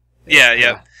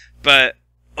 Yeah. But,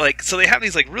 like, so they have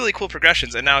these, like, really cool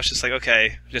progressions. And now it's just like,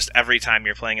 okay, just every time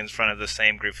you're playing in front of the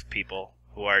same group of people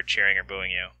who are cheering or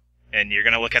booing you. And you're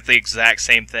going to look at the exact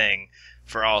same thing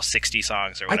for all 60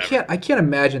 songs or whatever. I can't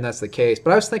imagine that's the case,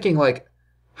 but I was thinking, like,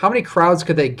 how many crowds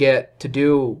could they get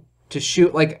to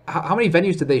shoot, like, how many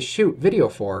venues did they shoot video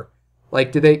for?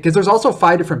 Like, because there's also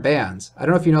 5 different bands. I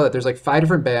don't know if you know that there's, like, 5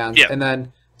 different bands, and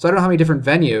then, so I don't know how many different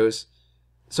venues,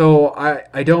 so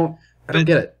I don't get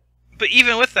it. But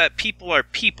even with that, people are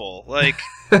people. Like,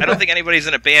 I don't think anybody's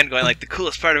in a band going, like, the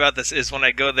coolest part about this is when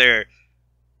I go there,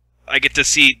 I get to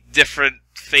see different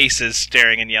faces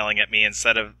staring and yelling at me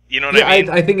instead of, you know what I mean?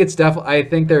 I think it's definitely. I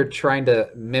think they're trying to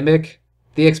mimic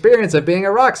the experience of being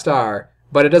a rock star,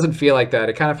 but it doesn't feel like that.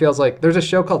 It kind of feels like there's a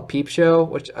show called Peep Show,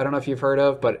 which I don't know if you've heard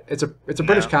of, but it's a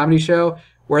British comedy show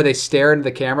where they stare into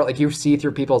the camera, like you see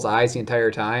through people's eyes the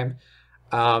entire time.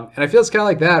 And I feel it's kind of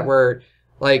like that, where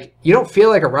like you don't feel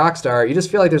like a rock star, you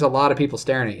just feel like there's a lot of people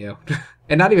staring at you,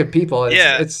 and not even people.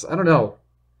 It's I don't know.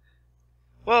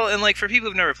 Well, and like for people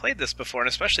who've never played this before, and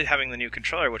especially having the new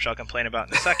controller, which I'll complain about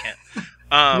in a second.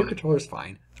 New controller's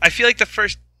fine. I feel like the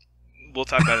first. We'll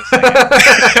talk about it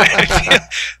in a second.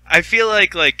 I feel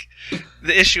like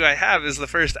the issue I have is the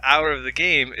first hour of the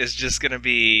game is just going to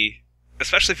be,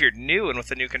 especially if you're new and with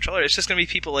the new controller, it's just going to be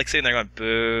people like sitting there going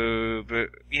boo, boo.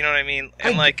 You know what I mean?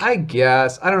 And I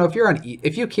guess I don't know if you're on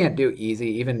if you can't do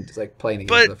easy, even just like playing the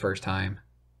game for the first time.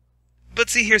 But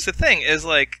see, here's the thing: is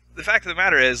like the fact of the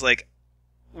matter is like.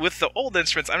 With the old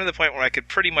instruments, I'm to the point where I could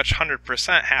pretty much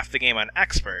 100% half the game on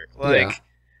expert.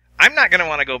 I'm not going to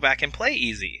want to go back and play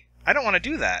easy. I don't want to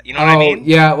do that. You know what I mean?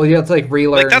 Yeah, well, you have to like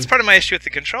relearn. Like that's part of my issue with the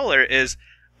controller is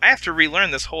I have to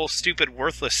relearn this whole stupid,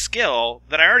 worthless skill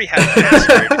that I already have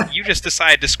mastered. You just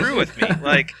decide to screw with me.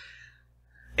 Like,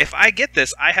 if I get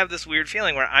this, I have this weird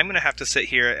feeling where I'm going to have to sit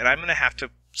here and I'm going to have to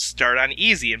start on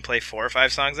easy and play 4 or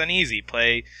 5 songs on easy,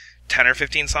 play 10 or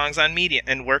 15 songs on medium,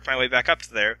 and work my way back up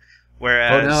to there.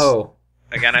 Whereas,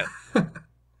 again,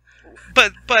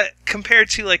 but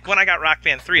compared to like when I got Rock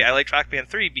Band 3, I liked Rock Band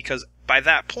 3 because by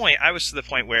that point I was to the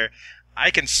point where I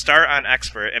can start on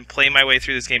expert and play my way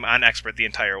through this game on expert the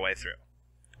entire way through.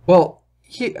 Well,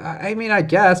 I mean, I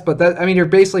guess, but you're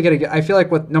basically gonna get. I feel like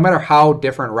no matter how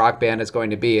different Rock Band is going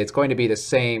to be, it's going to be the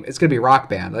same. It's going to be Rock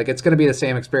Band. Like it's going to be the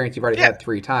same experience you've already had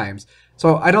 3 times.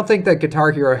 So I don't think that Guitar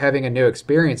Hero having a new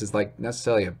experience is like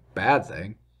necessarily a bad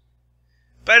thing.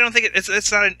 But I don't think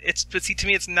it's not. But see, to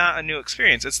me, it's not a new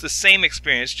experience. It's the same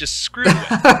experience, just screwed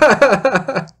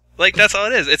with. Like, that's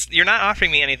all it is. You're not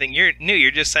offering me anything new.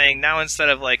 You're just saying now instead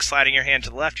of, like, sliding your hand to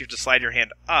the left, you have to slide your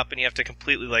hand up, and you have to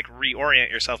completely, like,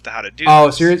 reorient yourself to how to do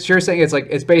this. So you're saying it's like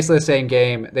it's basically the same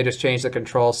game. They just changed the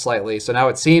controls slightly. So now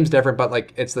it seems different, but,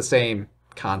 like, it's the same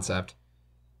concept.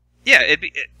 Yeah,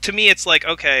 to me, it's like,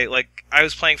 okay, like, I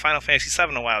was playing Final Fantasy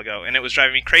VII a while ago, and it was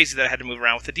driving me crazy that I had to move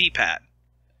around with the D-pad.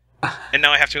 And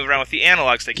now I have to move around with the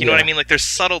analog stick. You know what I mean? Like, there's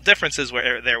subtle differences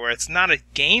where it's not a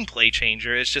gameplay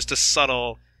changer, it's just a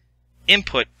subtle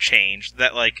input change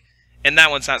that, like, and that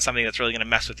one's not something that's really going to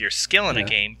mess with your skill in a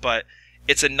game, but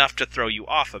it's enough to throw you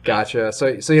off a bit. Gotcha. So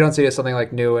you don't see it as something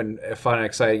like new and fun and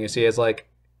exciting. You see it as like,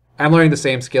 I'm learning the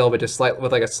same skill, but just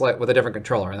with a different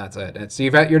controller, and that's it. And so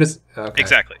you're just okay.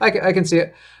 Exactly. I can see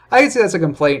it. I can see that's a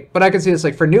complaint, but I can see it's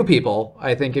like for new people.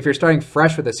 I think if you're starting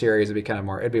fresh with the series,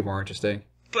 it'd be more interesting.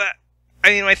 But I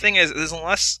mean, my thing is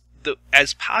unless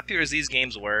as popular as these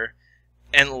games were,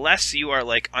 unless you are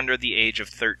like under the age of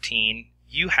 13,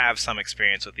 you have some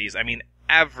experience with these. I mean,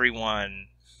 everyone,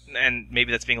 and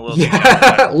maybe that's being a little too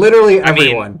much, literally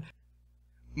everyone. I mean,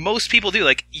 most people do.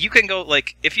 Like, you can go,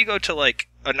 like, if you go to like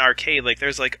an arcade, like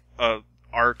there's like a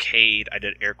arcade, I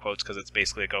did air quotes because it's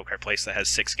basically a go-kart place that has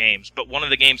 6 games, but one of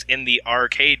the games in the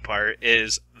arcade part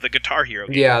is the Guitar Hero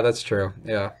game. Yeah, that's true.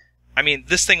 Yeah. I mean,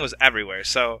 this thing was everywhere,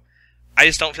 so I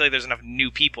just don't feel like there's enough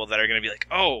new people that are going to be like,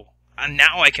 oh,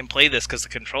 now I can play this because the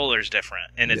controller's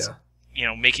different, and it's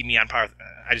making me on par.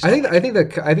 I think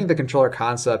the controller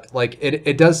concept, like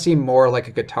it does seem more like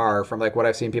a guitar from like what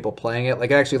I've seen people playing it.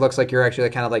 Like it actually looks like you're actually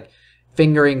kind of like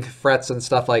fingering frets and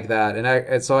stuff like that.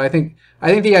 And so I think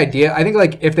the idea, I think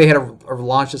like if they had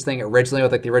launched this thing originally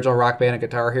with like the original Rock Band and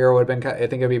Guitar Hero would have been, I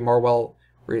think it'd be more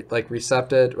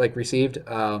received.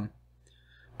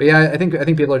 But yeah, I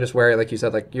think people are just wary, like you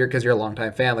said, like because you're a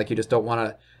longtime fan, like you just don't want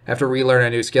to have to relearn a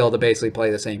new skill to basically play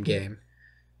the same game.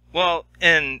 Well,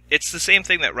 and it's the same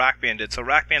thing that Rock Band did. So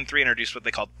Rock Band 3 introduced what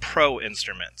they called pro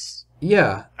instruments.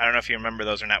 Yeah. I don't know if you remember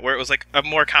those or not, where it was like a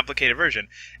more complicated version.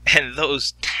 And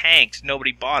those tanked.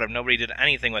 Nobody bought them. Nobody did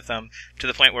anything with them, to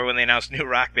the point where when they announced new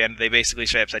Rock Band, they basically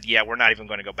straight up said, yeah, we're not even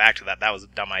going to go back to that. That was a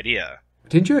dumb idea.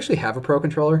 Didn't you actually have a pro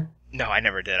controller? No, I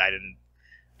never did.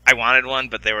 I wanted one,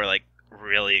 but they were like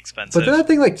really expensive. But did that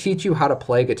thing like teach you how to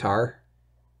play guitar?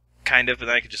 Kind of, but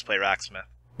then I could just play Rocksmith.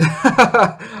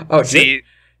 Oh, see...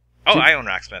 I own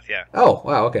Rocksmith, yeah. Oh,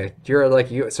 wow, okay.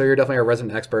 So you're definitely a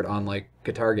resident expert on like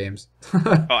guitar games.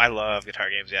 I love guitar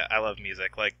games, yeah. I love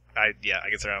music. Like I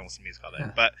can sit around and listen to music all day.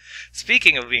 Yeah. But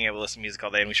speaking of being able to listen to music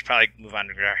all day, and we should probably move on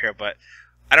to Guitar Hero, but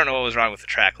I don't know what was wrong with the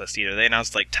track list either. They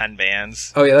announced like 10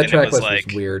 bands. Oh yeah, that track list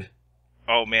was weird.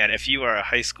 Oh man, if you are a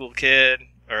high school kid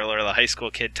or a high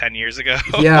school kid 10 years ago.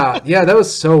 yeah, that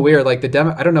was so weird. Like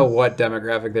I don't know what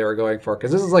demographic they were going for,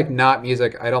 because this is like not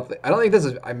music. I don't think this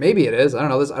is. Maybe it is. I don't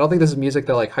know. I don't think this is music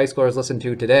that like high schoolers listen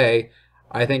to today.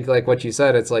 I think like what you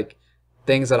said, it's like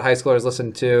things that high schoolers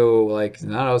listened to like, I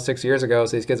don't know, 6 years ago.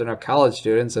 So these kids are now college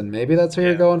students, and maybe that's what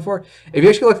you're going for. If you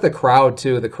actually look at the crowd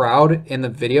too, the crowd in the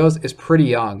videos is pretty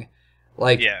young,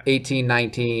 like 18,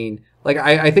 19. Like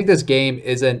I think this game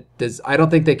isn't. I don't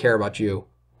think they care about you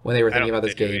when they were thinking about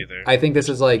this game. I think this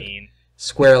is like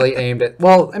squarely aimed at.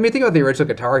 Well, I mean, think about the original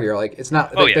Guitar Hero. Like, it's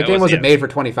not. That game wasn't made for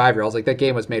 25-year-olds. Like, that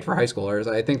game was made for high schoolers.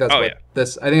 I think that's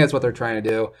I think that's what they're trying to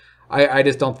do. I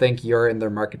just don't think you're in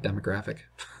their market demographic.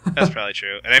 That's probably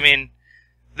true. And I mean,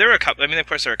 there were a couple. I mean, of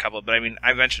course there were a couple. But I mean,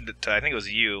 I mentioned it to. I think it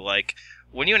was you. Like,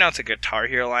 when you announce a Guitar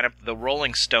Hero lineup, the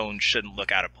Rolling Stones shouldn't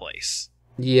look out of place.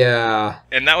 Yeah.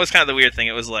 And that was kind of the weird thing.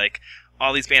 It was like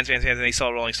all these bands, and they saw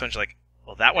Rolling Stones, like,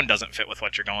 well, that one doesn't fit with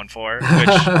what you're going for, which,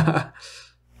 I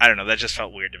don't know, that just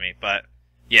felt weird to me. But,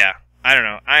 yeah, I don't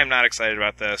know. I am not excited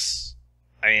about this.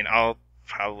 I mean, I'll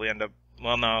probably end up,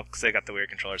 well, no, because they got the weird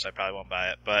controller, so I probably won't buy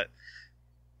it. But,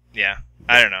 yeah,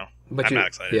 I don't know. I'm not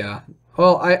excited. Yeah.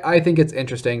 Well, I think it's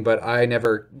interesting, but I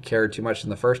never cared too much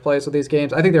in the first place with these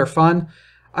games. I think they're fun.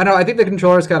 I don't know, I think the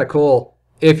controller's kind of cool.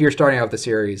 If you're starting out with the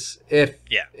series, if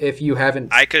you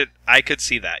haven't, I could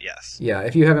see that, yes. Yeah,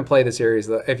 if you haven't played the series,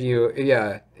 though, if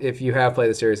you have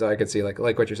played the series, though, I could see like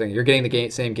what you're saying. You're getting the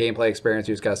same gameplay experience.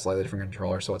 You just got a slightly different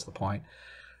controller. So what's the point?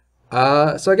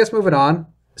 So I guess moving on.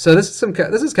 So this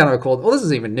is kind of a cool. Well, this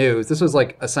isn't even news. This was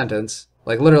like a sentence,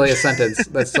 like literally a sentence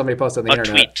that somebody posted on the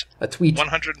internet. A tweet.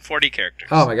 140 characters.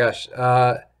 Oh my gosh.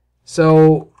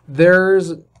 So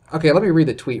there's okay. Let me read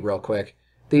the tweet real quick.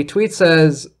 The tweet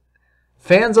says,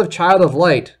 "Fans of Child of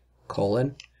Light,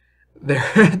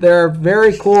 there are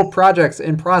very cool projects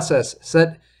in process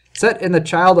set in the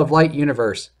Child of Light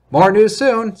universe. More news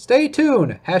soon. Stay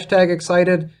tuned.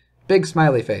 #excited. Big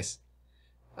smiley face."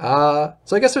 So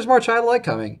I guess there's more Child of Light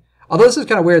coming. Although this is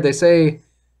kind of weird. They say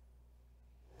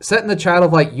set in the Child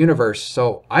of Light universe.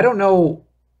 So I don't know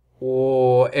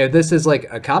if this is like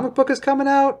a comic book is coming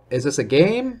out. Is this a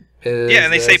game? Yeah,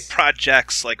 and they say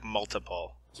projects like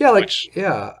multiple. Yeah, like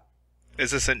yeah. Is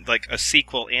this like a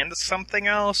sequel and something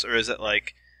else, or is it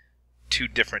like 2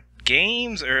 different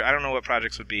games? Or I don't know what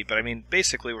projects would be, but I mean,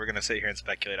 basically, we're gonna sit here and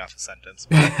speculate off a sentence.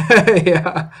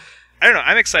 Yeah. I don't know.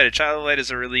 I'm excited. Child of Light is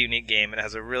a really unique game. It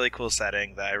has a really cool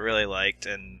setting that I really liked,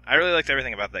 and I really liked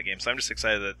everything about that game. So I'm just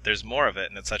excited that there's more of it,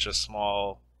 and it's such a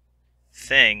small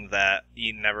thing that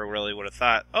you never really would have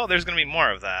thought, oh, there's going to be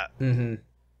more of that. Mm-hmm.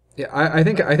 Yeah, I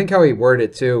think how he worded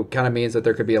it too kind of means that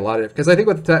there could be a lot of, because I think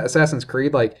with Assassin's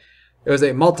Creed, like it was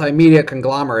a multimedia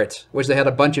conglomerate, which they had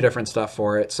a bunch of different stuff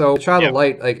for it. So Child of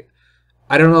Light, like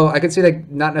I don't know, I could see like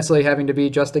not necessarily having to be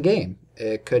just a game.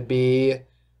 It could be,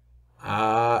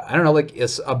 I don't know, like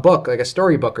it's a book, like a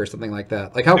storybook or something like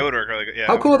that. Like how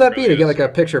how cool would that be to get like a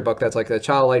picture book that's like the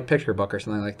Child of Light picture book or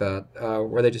something like that,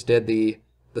 where they just did the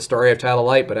story of Child of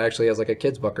Light, but actually has like a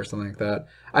kid's book or something like that.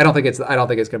 I don't think it's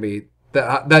gonna be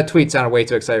that tweet sounded way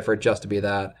too excited for it just to be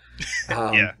that.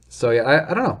 Yeah. So yeah,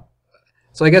 I don't know.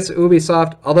 So I guess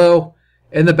Ubisoft, although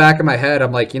in the back of my head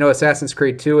I'm like, Assassin's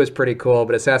Creed 2 is pretty cool,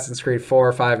 but Assassin's Creed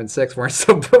 4, 5, and 6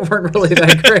 weren't really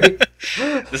that great.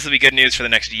 This will be good news for the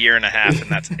next year and a half, and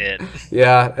that's it.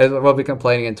 Yeah, we'll be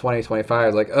complaining in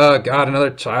 2025. Like, oh god,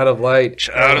 another Child of Light.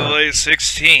 Child of Light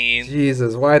 16.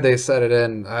 Jesus, why'd they set it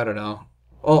in? I don't know.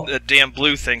 Oh, the damn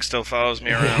blue thing still follows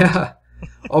me around. Yeah.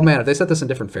 Oh man, if they set this in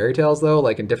different fairy tales though,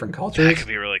 like in different cultures, that could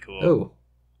be really cool. Ooh.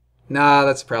 Nah,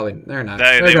 that's probably they're not.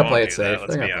 They're gonna play it safe.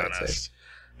 Let's be honest.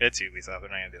 It's Ubisoft. They're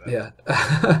not gonna do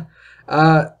that.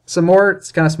 Yeah. Some more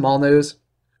kind of small news.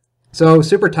 So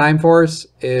Super Time Force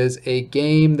is a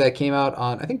game that came out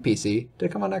on, I think, PC. Did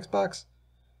it come on Xbox?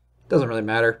 Doesn't really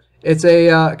matter. It's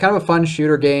a kind of a fun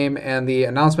shooter game, and the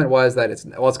announcement was that it's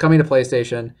coming to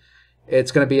PlayStation.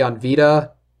 It's going to be on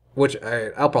Vita, which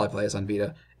I'll probably play this on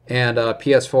Vita, and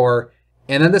PS4.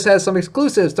 And then this has some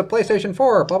exclusives to PlayStation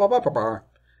 4. Blah blah blah blah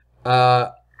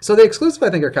blah. So the exclusives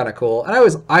I think are kind of cool,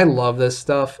 and I love this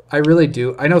stuff. I really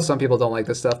do. I know some people don't like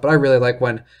this stuff, but I really like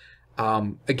when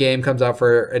a game comes out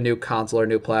for a new console or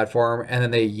new platform, and then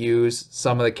they use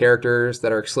some of the characters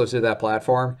that are exclusive to that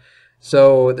platform.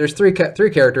 So there's three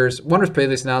characters. One was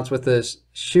previously announced with this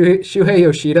Shuhei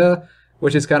Yoshida,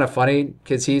 which is kind of funny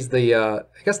because he's the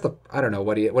I don't know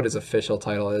what his official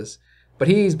title is, but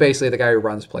he's basically the guy who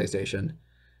runs PlayStation,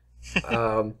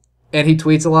 and he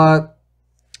tweets a lot.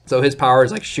 So his power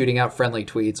is like shooting out friendly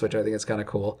tweets, which I think is kind of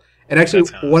cool. And actually,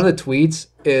 one of the tweets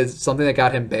is something that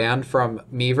got him banned from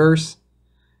Miiverse.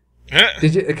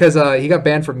 Because he got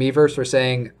banned from Miiverse for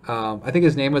saying, I think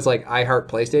his name was like I Heart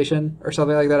PlayStation or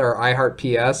something like that, or I Heart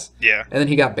PS. Yeah. And then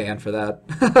he got banned for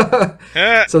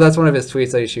that. So that's one of his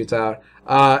tweets that he shoots out.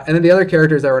 And then the other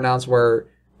characters that were announced were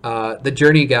the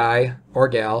Journey guy or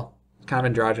gal, kind of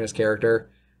androgynous character.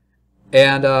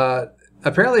 And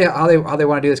apparently how they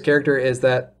want to do this character is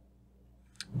that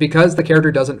because the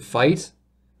character doesn't fight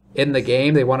in the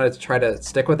game, they wanted to try to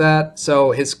stick with that.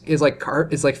 So his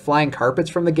flying carpets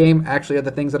from the game actually are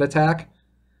the things that attack,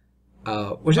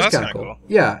 which is kind of cool.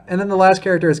 Yeah, and then the last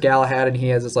character is Galahad, and he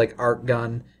has this like arc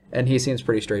gun, and he seems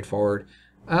pretty straightforward.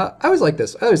 I always like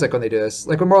this. I always like when they do this.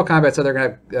 Like when Mortal Kombat said they're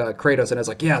gonna have Kratos, and it's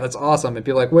like, yeah, that's awesome. And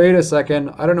people are like, wait a second,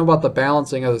 I don't know about the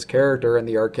balancing of this character in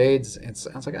the arcades.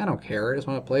 I was like, I don't care. I just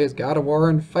want to play as God of War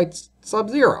and fight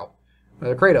Sub-Zero,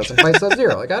 or Kratos and fight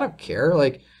Sub-Zero. Like I don't care.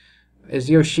 Like. Is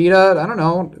Yoshida? I don't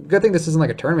know. Good thing this isn't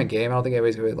like a tournament game. I don't think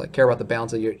anybody's gonna like care about the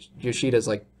balance of Yoshida's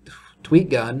like tweet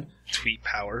gun. Tweet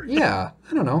power. Yeah,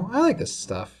 I don't know. I like this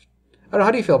stuff. I don't know.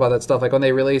 How do you feel about that stuff? Like when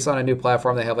they release on a new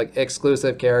platform, they have like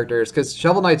exclusive characters. Because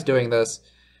Shovel Knight's doing this.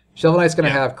 Shovel Knight's gonna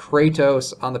have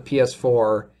Kratos on the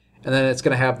PS4, and then it's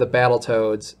gonna have the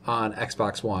Battletoads on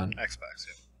Xbox One. Xbox.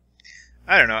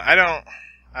 Yeah. I don't know. I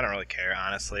don't really care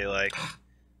honestly. Like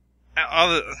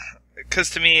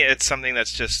because to me, it's something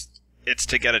that's just. It's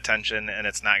to get attention, and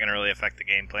it's not going to really affect the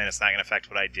gameplay, and it's not going to affect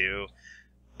what I do.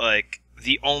 Like,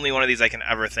 the only one of these I can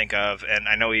ever think of, and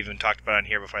I know we even talked about it on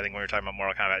here before, I think when we were talking about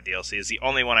Mortal Kombat DLC, is the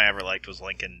only one I ever liked was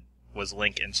Link in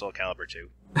Soul Calibur 2.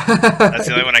 That's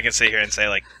the only one I can sit here and say,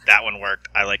 like, that one worked,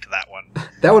 I liked that one.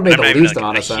 That would make the least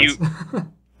amount of sense. And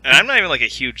I'm not even, like, a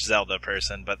huge Zelda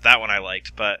person, but that one I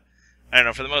liked, but, I don't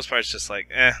know, for the most part, it's just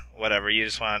like, whatever, you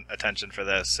just want attention for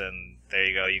this, and there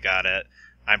you go, you got it.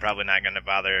 I'm probably not going to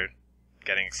bother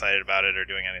getting excited about it or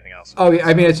doing anything else. Oh,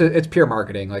 I mean, it's pure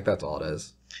marketing. Like that's all it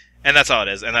is. And that's all it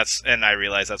is. And I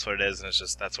realize that's what it is. And it's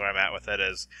just that's where I'm at with it.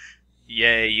 Is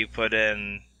yay, you put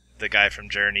in the guy from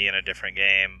Journey in a different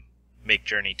game. Make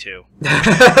Journey 2.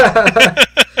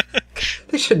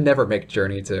 They should never make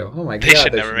Journey 2. Oh my god. They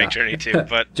should never make Journey 2,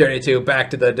 but Journey 2, Back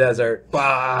to the Desert.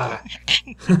 Bah.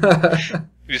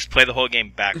 we just play the whole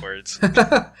game backwards.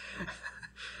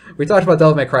 We talked about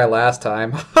Devil May Cry last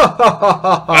time.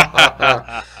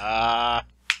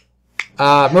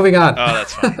 Moving on. Oh,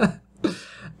 that's funny.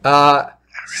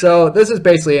 So this is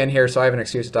basically in here, so I have an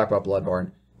excuse to talk about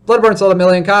Bloodborne. Bloodborne sold 1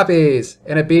 million copies,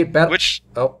 and it beat Which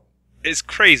is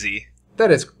crazy.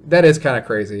 That is kind of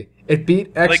crazy. It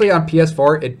beat, actually on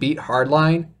PS4, it beat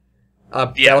Hardline,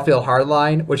 Battlefield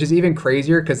Hardline, which is even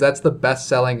crazier because that's the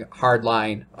best-selling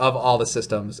Hardline of all the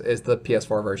systems, is the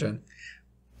PS4 version.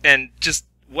 And just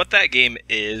what that game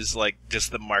is, like,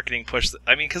 just the marketing push.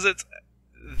 I mean, because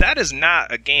that is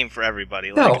not a game for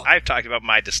everybody. Like, No. I've talked about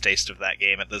my distaste of that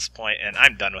game at this point, and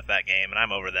I'm done with that game, and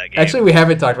I'm over that game. Actually, we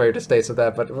haven't talked about your distaste with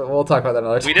that, but we'll talk about that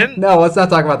another time. We didn't? No, let's not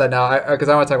talk about that now, because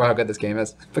I want to talk about how good this game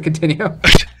is. But continue.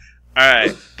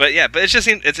 Alright, but yeah, but it just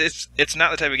seems it's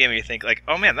not the type of game where you think like,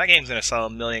 oh man, that game's gonna sell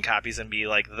 1 million copies and be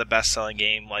like the best selling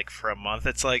game like for a month.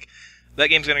 It's like that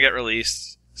game's gonna get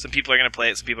released, some people are gonna play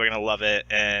it, some people are gonna love it,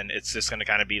 and it's just gonna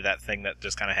kind of be that thing that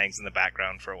just kind of hangs in the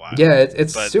background for a while. Yeah,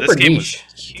 it's But super this game niche.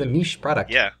 It's a niche product.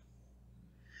 Yeah.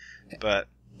 But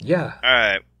Yeah.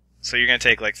 alright, so you're gonna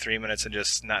take like 3 minutes and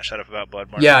just not shut up about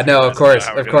Bloodborne? Yeah, for 3 no, of minutes course, about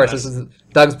how we're of doing course. this? This is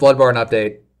Doug's Bloodborne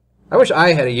update. I wish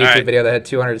I had a YouTube Alright. video that had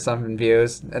 200-something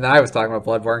views, and I was talking about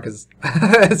Bloodborne, because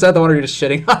is that the one where you're just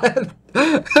shitting on it?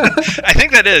 I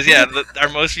think that is, yeah. Our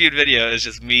most viewed video is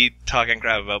just me talking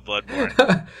crap about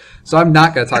Bloodborne. So I'm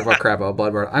not going to talk about crap about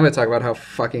Bloodborne. I'm going to talk about how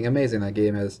fucking amazing that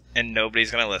game is. And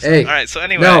nobody's going to listen. Hey, Alright, so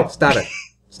anyway. No, stop it.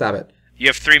 Stop it. You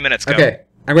have 3 minutes, go. Okay,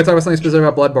 I'm going to talk about something specific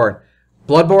about Bloodborne.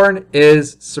 Bloodborne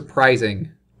is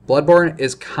surprising. Bloodborne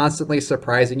is constantly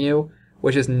surprising you,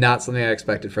 which is not something I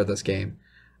expected for this game.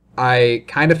 I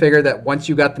kind of figured that once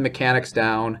you got the mechanics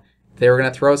down, they were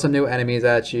going to throw some new enemies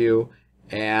at you,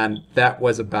 and that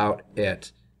was about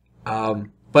it.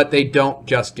 But they don't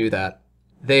just do that.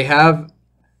 They have,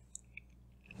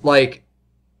 like,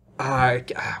 I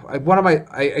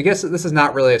guess this is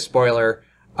not really a spoiler,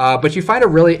 but you find a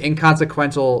really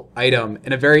inconsequential item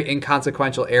in a very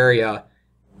inconsequential area,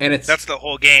 and That's the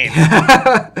whole game.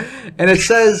 and it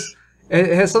says,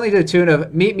 it has something to the tune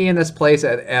of, meet me in this place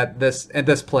at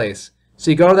this place. So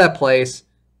you go to that place,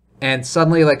 and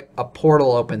suddenly like a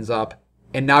portal opens up,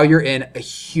 and now you're in a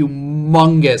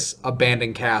humongous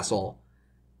abandoned castle.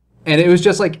 And it was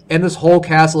just like, and this whole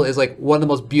castle is like one of the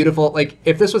most beautiful, like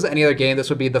if this was any other game, this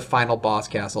would be the final boss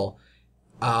castle.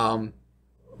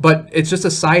 But it's just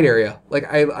a side area. Like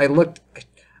I looked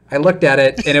at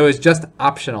it, and it was just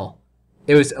optional.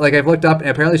 It was like, I've looked up, and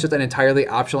apparently it's just an entirely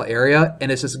optional area,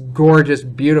 and it's this gorgeous,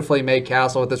 beautifully made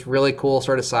castle with this really cool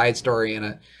sort of side story in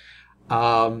it.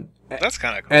 That's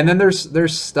kind of cool. And then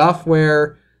there's stuff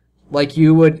where, like,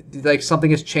 you would, like,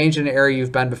 something has changed in an area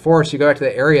you've been before, so you go back to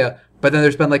the area, but then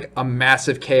there's been like a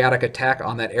massive chaotic attack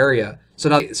on that area.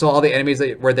 So all the enemies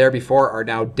that were there before are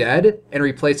now dead and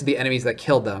replaced with the enemies that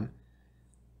killed them.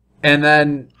 And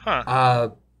then,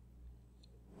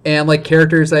 and like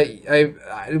characters that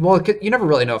well, you never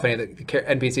really know if any of the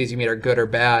NPCs you meet are good or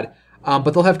bad, but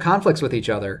they'll have conflicts with each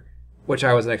other, which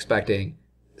I wasn't expecting.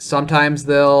 Sometimes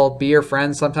they'll be your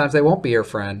friend, sometimes they won't be your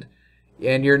friend,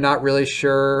 and you're not really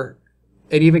sure.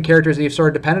 And even characters that you've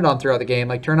sort of depended on throughout the game,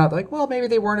 like, turn out like, well, maybe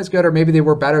they weren't as good, or maybe they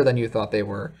were better than you thought they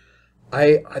were.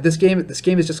 This game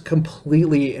has just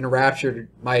completely enraptured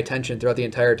my attention throughout the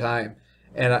entire time.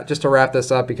 And just to wrap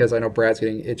this up, because I know Brad's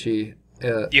getting itchy.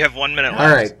 You have 1 minute left.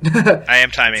 All right. I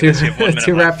am timing this. You have 1 minute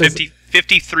to wrap left. this,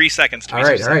 53 seconds to be all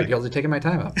right. specific. You're taking my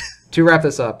time up. To wrap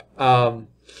this up,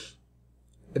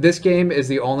 this game is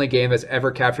the only game that's ever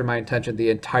captured my attention the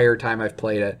entire time I've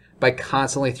played it, by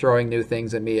constantly throwing new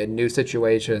things at me in new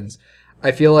situations.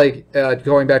 I feel like,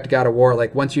 going back to God of War,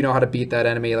 like, once you know how to beat that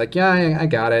enemy, like, yeah, I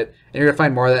got it. And you're going to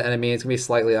find more of that enemy. It's going to be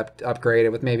slightly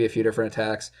upgraded with maybe a few different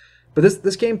attacks. But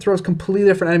this game throws completely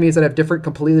different enemies that have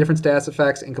completely different stats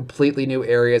effects in completely new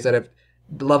areas that have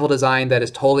level design that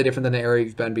is totally different than the area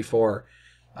you've been before.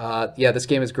 Yeah, this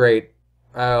game is great.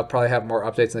 I'll probably have more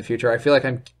updates in the future. I feel like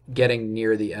I'm getting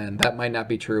near the end. That might not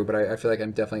be true, but I feel like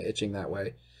I'm definitely itching that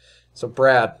way. So,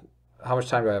 Brad, how much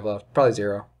time do I have left? Probably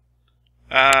 0.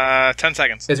 10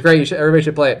 seconds. It's great. Everybody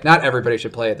should play it. Not everybody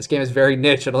should play it. This game is very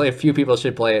niche, and only a few people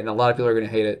should play it, and a lot of people are going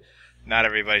to hate it. Not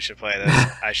everybody should play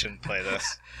this. I shouldn't play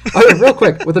this. Okay, real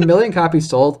quick, with 1 million copies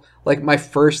sold, like, my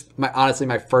first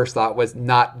thought was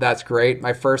not, that's great.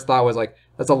 My first thought was like,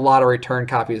 that's a lot of return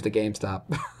copies to GameStop.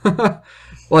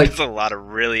 Like, That's a lot of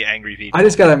really angry people. I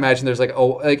just gotta imagine there's like,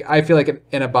 I feel like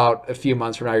in about a few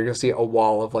months from now, you're gonna see a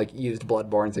wall of like used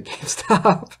Bloodbornes at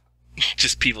GameStop.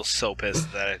 Just people so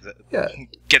pissed that Yeah.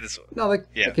 get this. No,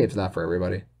 that game's not for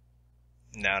everybody.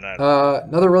 No.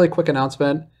 Another really quick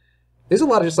announcement. There's a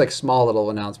lot of just like small little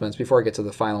announcements before I get to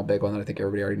the final big one that I think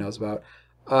everybody already knows about.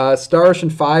 Star Ocean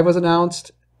 5 was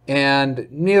announced, and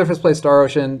neither of us played Star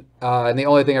Ocean. And the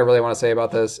only thing I really want to say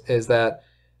about this is that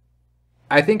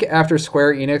I think after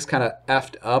Square Enix kind of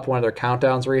effed up one of their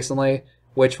countdowns recently,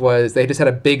 which was they just had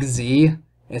a big Z and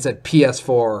it said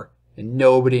PS4 and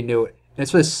nobody knew it. And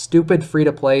it's this stupid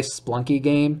free-to-play Splunky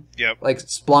game. Yep. Like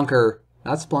Splunker.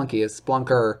 Not Splunky, it's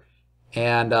Splunker.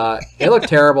 And it looked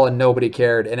terrible and nobody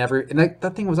cared. And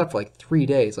that thing was up for like 3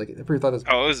 days. Like everybody thought it was...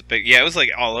 Oh, it was big. Yeah, it was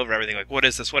like all over everything. Like, what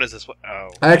is this? What is this? Oh.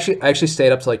 I actually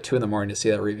stayed up to like 2 in the morning to see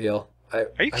that reveal. Are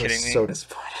you kidding me? I was so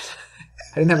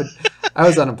disappointed. I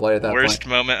was unemployed at that point. Worst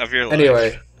moment of your life.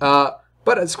 Anyway,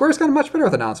 but Square's gotten much better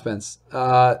with announcements.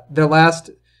 Their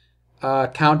last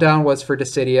countdown was for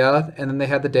Dissidia, and then they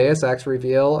had the Deus Ex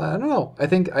reveal. I don't know. And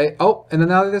then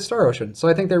now they did Star Ocean. So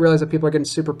I think they realize that people are getting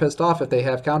super pissed off if they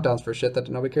have countdowns for shit that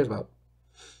nobody cares about.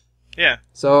 Yeah.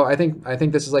 So I think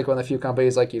this is like one of the few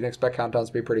companies like you can expect countdowns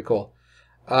to be pretty cool.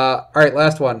 All right,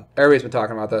 last one. Everybody's been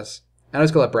talking about this. I'm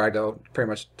just gonna let Brad go. Pretty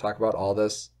much talk about all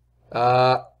this.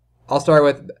 I'll start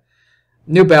with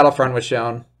new Battlefront was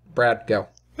shown. Brad, go.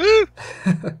 Woo!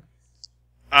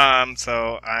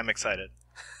 So I'm excited.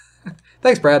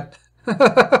 Thanks, Brad.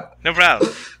 No problem.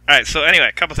 All right. So anyway,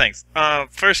 a couple things.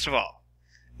 First of all,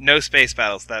 no space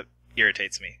battles. That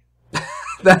irritates me.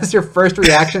 That's your first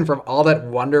reaction from all that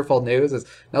wonderful news is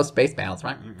no space battles,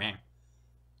 right?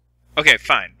 Okay,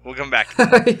 fine. We'll come back to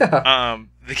that. Yeah.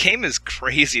 The game is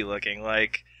crazy looking.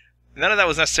 Like, none of that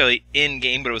was necessarily in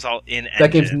game, but it was all in engine.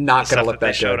 That game's not going to look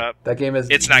that good. That game is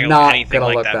it's not going to look anything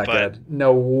like that good.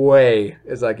 No way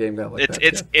is that game going to look that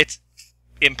good. It's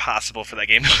impossible for that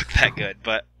game to look that good,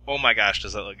 but oh my gosh,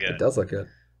 does it look good. It does look good.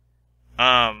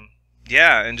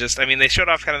 Yeah, and just, I mean, they showed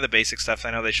off kind of the basic stuff.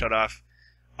 I know they showed off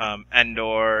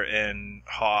Endor and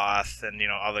Hoth and,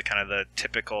 all the kind of the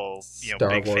typical,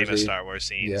 big famous Star Wars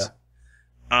scenes.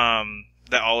 Yeah.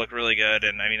 That all look really good,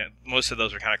 and I mean, most of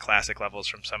those are kind of classic levels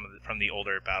from from the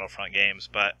older Battlefront games.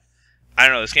 But I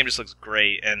don't know, this game just looks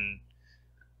great, and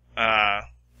yeah,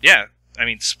 I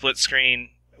mean, split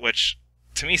screen, which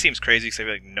to me seems crazy because I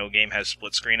feel like no game has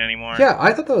split screen anymore. Yeah,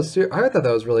 I thought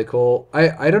that was really cool.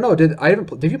 I don't know,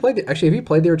 have you played have you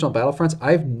played the original Battlefronts?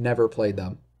 I've never played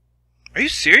them. Are you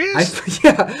serious?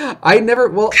 I never.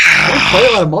 Well, I didn't play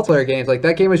a lot of multiplayer games. Like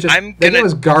that game was just that game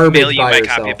was garbage by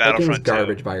yourself. That game was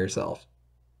garbage by yourself.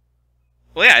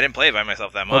 Well, yeah, I didn't play it by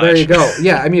myself that much. Well, there you go.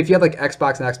 Yeah, I mean, if you had like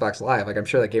Xbox and Xbox Live, like I'm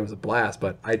sure that game was a blast.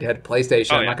 But I had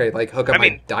PlayStation. I'm not gonna like hook up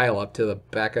my dial-up to the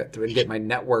backup to get my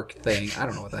network thing. I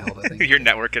don't know what the hell that thing is. Your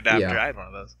network adapter. Yeah. I had one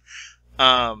of those.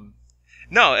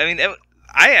 No, I mean,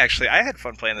 I had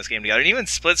fun playing this game together, and even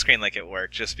split screen like it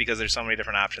worked, just because there's so many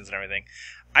different options and everything.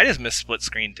 I just miss split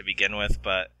screen to begin with,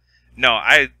 but no,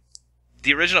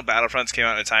 the original Battlefronts came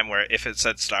out at a time where if it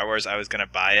said Star Wars, I was going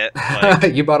to buy it.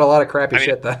 Like, you bought a lot of crappy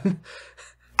shit then.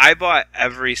 I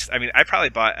probably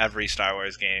bought every Star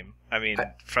Wars game. I mean,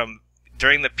 from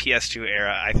during the PS2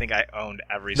 era, I think I owned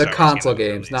every Star Wars game. The console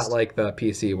games, not like the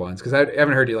PC ones, because I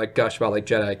haven't heard you like gush about like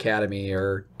Jedi Academy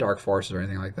or Dark Forces or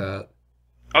anything like that.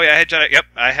 Oh yeah, I had Jedi.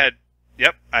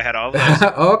 Yep, I had all of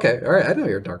those. Oh, okay, all right. I know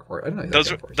you're Dark Force. I know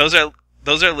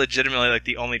those are legitimately like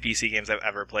the only PC games I've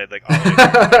ever played. Like all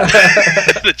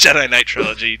the Jedi Knight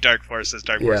trilogy, Dark Forces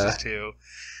 2,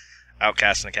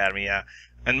 Outcast and Academy. Yeah,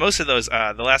 and most of those,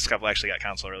 the last couple actually got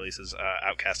console releases.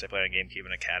 Outcast I played on GameCube,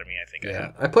 and Academy I think.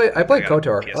 Yeah, I played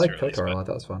KOTOR. I like KOTOR a lot.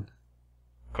 That was fun.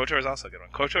 KOTOR is also a good one.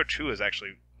 KOTOR 2 is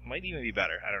actually might even be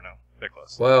better. I don't know. They're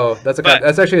close. Whoa, that's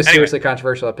actually a seriously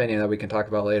controversial opinion that we can talk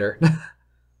about later.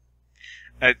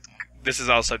 This is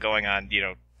also going on,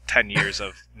 10 years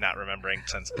of not remembering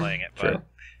since playing it. But True.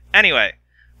 Anyway,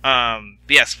 but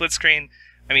yeah, split screen.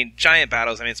 I mean, giant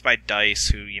battles. I mean, it's by DICE,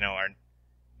 who are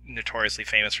notoriously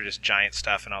famous for just giant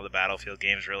stuff, and all the Battlefield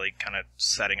games really kind of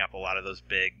setting up a lot of those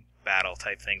big battle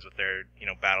type things with their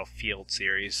Battlefield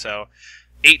series. So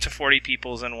 8 to 40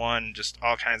 people's in one, just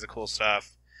all kinds of cool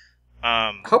stuff.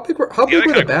 How big were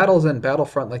the battles in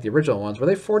Battlefront, like the original ones? Were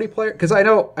they 40 player? Because I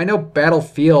know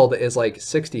Battlefield is like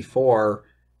 64,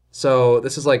 so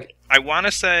this is like I want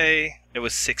to say it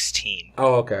was 16.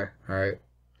 Oh, okay, all right.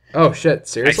 Oh shit,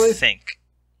 seriously? I think.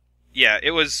 Yeah,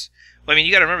 it was. Well, I mean,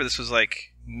 you got to remember this was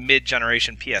like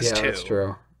mid-generation PS2. Yeah, that's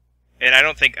true. And I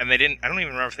don't even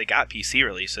remember if they got PC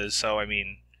releases. So I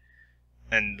mean,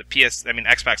 and the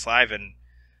Xbox Live and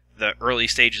the early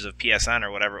stages of PSN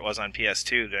or whatever it was on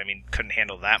PS2. I mean, couldn't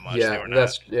handle that much. Yeah, they were not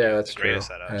that's the true.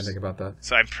 greatest setups. I didn't think about that.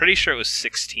 So I'm pretty sure it was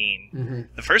 16. Mm-hmm.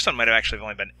 The first one might have actually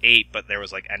only been 8, but there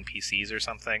was like NPCs or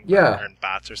something. Yeah. Or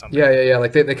bots or something. Yeah.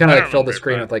 Like they kind of like filled the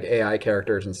screen but... with like AI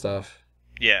characters and stuff.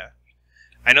 Yeah.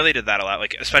 I know they did that a lot,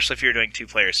 like especially if you're doing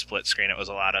 2-player split screen, it was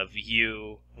a lot of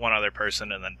you, one other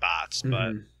person, and then bots.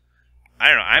 But I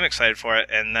don't know, I'm excited for it.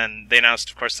 And then they announced,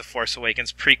 of course, the Force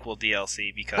Awakens prequel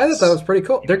DLC because I thought that was pretty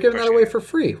cool. They're giving that away for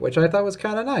free, which I thought was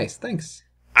kind of nice. Thanks.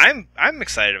 I'm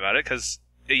excited about it because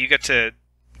you get to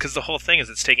the whole thing is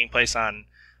it's taking place on.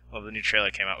 Well, the new trailer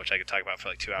came out, which I could talk about for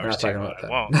like 2 hours. We're not talking about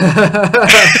that.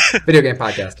 I won't. Video game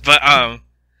podcast.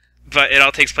 But it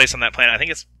all takes place on that planet. I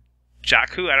think it's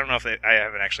Jakku. I don't know if I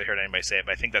haven't actually heard anybody say it,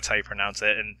 but I think that's how you pronounce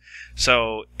it. And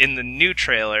so in the new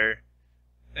trailer,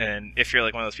 and if you're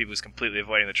like one of those people who's completely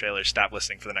avoiding the trailer, stop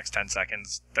listening for the next 10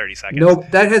 seconds, 30 seconds. No,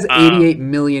 that has 88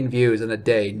 million views in a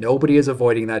day. Nobody is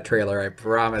avoiding that trailer. I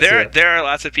promise. There are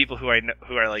lots of people who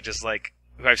are like just like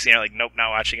who I've seen are like, nope, not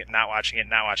watching it. I don't want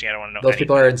to know. Those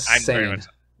people are insane. I'm very much...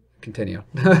 Continue.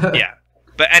 Yeah.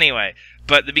 But anyway,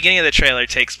 the beginning of the trailer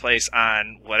takes place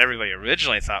on what everybody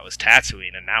originally thought was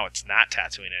Tatooine, and now it's not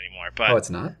Tatooine anymore. But it's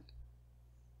not?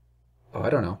 Oh, I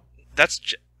don't know. That's...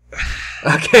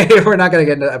 Okay, we're not going to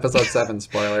get into Episode 7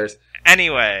 spoilers.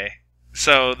 Anyway,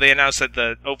 so they announced that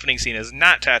the opening scene is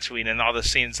not Tatooine, and all the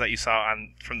scenes that you saw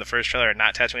from the first trailer are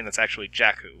not Tatooine. That's actually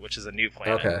Jakku, which is a new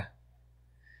planet. Okay.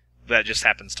 That just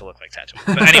happens to look like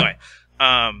Tatooine. But anyway,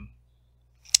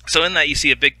 so in that you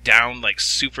see a big down, like,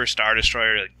 super Star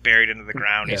Destroyer like, buried into the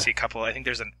ground. Yeah. You see a couple, I think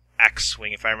there's an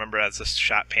X-Wing, if I remember, as this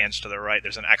shot pans to the right,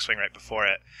 there's an X-Wing right before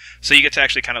it. So you get to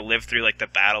actually kind of live through, like, the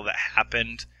battle that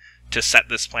happened to set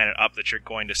this planet up that you're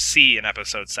going to see in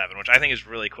Episode 7, which I think is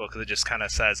really cool because it just kind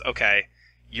of says, okay,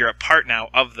 you're a part now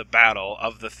of the battle,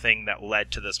 of the thing that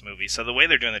led to this movie. So the way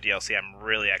they're doing the DLC, I'm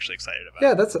really actually excited about.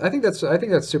 Yeah, I think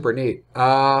that's super neat.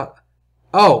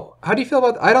 Oh, how do you feel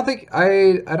about... I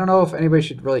don't know if anybody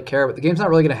should really care, but the game's not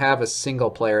really going to have a single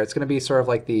player. It's going to be sort of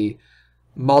like the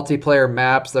multiplayer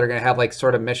maps that are going to have like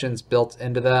sort of missions built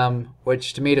into them,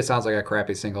 which to me just sounds like a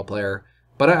crappy single player.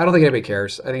 But I don't think anybody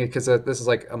cares. I think because this is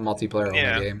like a multiplayer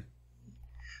only game.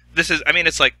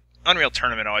 It's like Unreal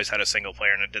Tournament always had a single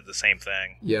player and it did the same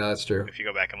thing. Yeah, that's true. If you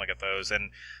go back and look at those,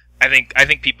 and I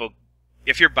think people,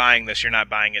 if you're buying this, you're not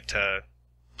buying it to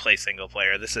play single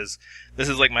player. This is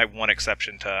like my one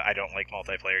exception to I don't like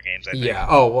multiplayer games. I think. Yeah.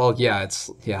 Oh well. Yeah.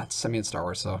 It's Star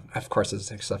Wars, so of course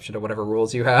it's an exception to whatever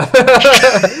rules you have.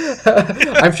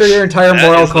 I'm sure your entire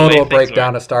moral code will break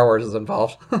down if Star Wars is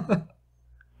involved.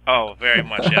 Oh, very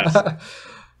much, yes.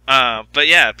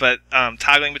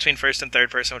 Toggling between first and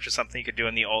third person, which is something you could do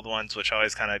in the old ones, which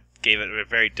always kind of gave it a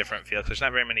very different feel. Because there's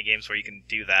not very many games where you can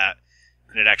do that,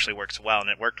 and it actually works well, and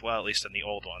it worked well at least in the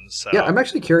old ones. So. Yeah, I'm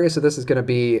actually curious if this is going to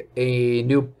be a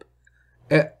new...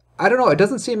 I don't know, it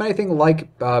doesn't seem anything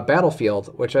like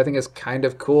Battlefield, which I think is kind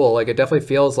of cool. Like, it definitely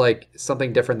feels like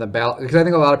something different than Battlefield. Because I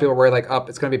think a lot of people were like,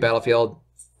 it's going to be Battlefield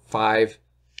 5.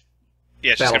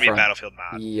 Yeah, it's just going to be a Battlefield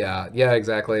mod. Yeah,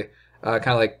 exactly. Kind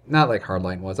of like, not like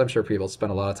Hardline was. I'm sure people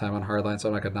spend a lot of time on Hardline, so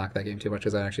I'm not going to knock that game too much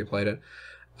because I actually played it.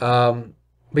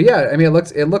 But yeah, I mean,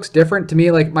 it looks different to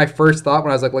me. Like, my first thought when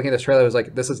I was like looking at this trailer was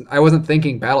like, I wasn't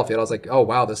thinking Battlefield. I was like, oh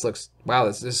wow, this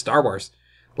is Star Wars.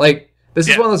 Like, this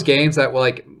is one of those games that,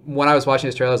 like, when I was watching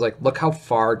this trailer, I was like, look how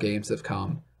far games have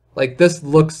come. Like, this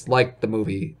looks like the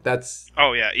movie.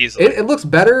 Oh yeah, easily. It looks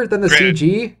better than the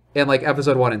CG in like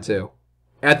Episode 1 and 2.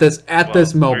 At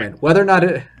this moment, whether or not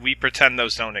we pretend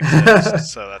those don't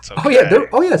exist, so that's okay.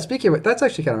 Oh yeah. Speaking of it, that's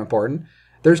actually kind of important.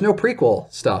 There's no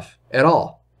prequel stuff at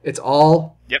all. It's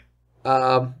all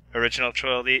original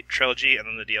trilogy, and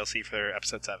then the DLC for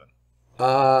Episode 7.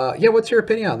 Yeah. What's your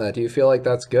opinion on that? Do you feel like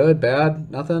that's good,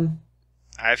 bad, nothing?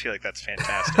 I feel like that's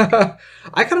fantastic.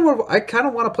 I kind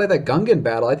of want to play that Gungan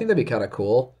battle. I think that'd be kind of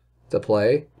cool to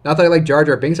play. Not that I like Jar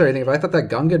Jar Binks or anything, but I thought that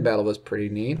Gungan battle was pretty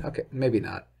neat. Okay, maybe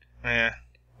not. Yeah.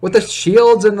 With the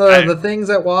shields and the things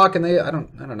that walk, and I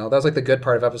don't know. That was like the good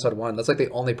part of Episode 1. That's like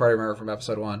the only part I remember from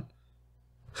Episode 1.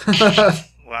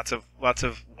 Lots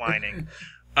of whining.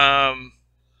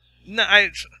 No, I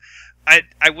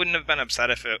wouldn't have been upset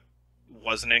if it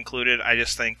wasn't included. I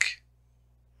just think,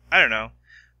 I don't know.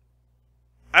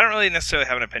 I don't really necessarily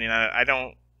have an opinion on it. I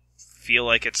don't feel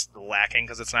like it's lacking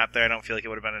because it's not there. I don't feel like it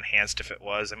would have been enhanced if it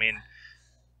was. I mean,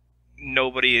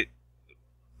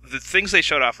 the things they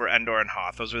showed off were Endor and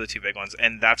Hoth. Those were the two big ones,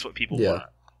 and that's what people want.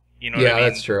 You know what I mean? Yeah,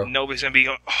 that's true. Nobody's going to be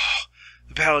going,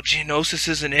 the Battle of Geonosis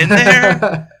isn't in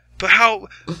there?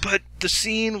 But the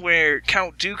scene where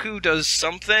Count Dooku does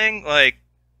something, like,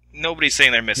 nobody's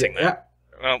saying they're missing that.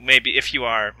 Well, maybe if you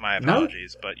are, my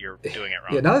apologies, but you're doing it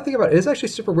wrong. Yeah, now that I think about it, it's actually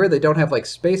super weird they don't have like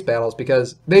space battles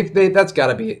because that's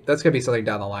gotta be something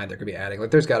down the line they're gonna be adding.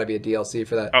 Like there's gotta be a DLC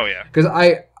for that. Oh yeah. Because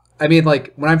I mean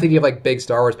like when I'm thinking of like big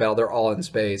Star Wars battle, they're all in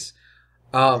space.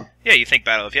 Yeah, you think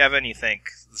Battle of Yavin, you think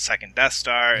the second Death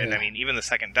Star, and I mean even the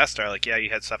second Death Star. Like you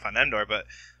had stuff on Endor, but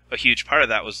a huge part of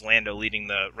that was Lando leading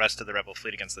the rest of the Rebel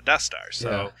fleet against the Death Star.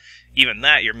 So even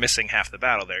that, you're missing half the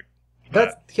battle there.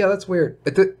 That's weird.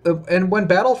 And when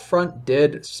Battlefront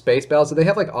did space battles, did they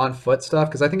have like on foot stuff?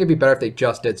 Because I think it'd be better if they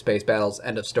just did space battles.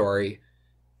 End of story.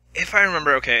 If I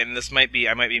remember, okay, and I might be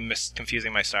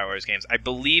confusing my Star Wars games. I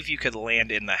believe you could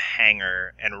land in the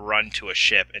hangar and run to a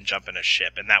ship and jump in a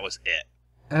ship, and that was it.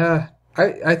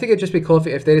 I think it'd just be cool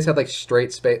if they just had like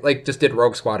straight space, like just did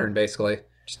Rogue Squadron basically.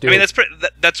 I mean,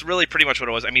 that's really pretty much what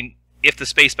it was. I mean, if the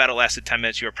space battle lasted 10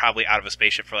 minutes, you were probably out of a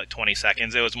spaceship for like 20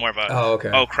 seconds. It was more of a,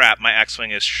 oh crap, my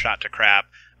X-Wing is shot to crap.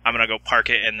 I'm going to go park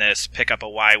it in this, pick up a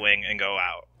Y-Wing, and go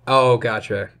out. Oh,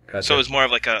 gotcha. So it was more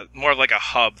of like a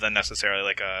hub than necessarily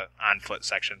like a on-foot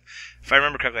section. If I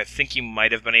remember correctly, I think you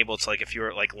might have been able to, like, if you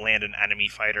were like land an enemy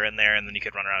fighter in there, and then you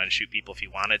could run around and shoot people if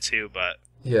you wanted to, but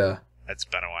yeah. It's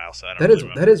been a while, so I don't really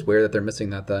remember. That is weird that they're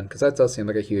missing that then, because that does seem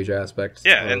like a huge aspect.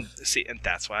 Yeah, and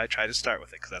that's why I try to start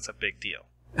with it, because that's a big deal.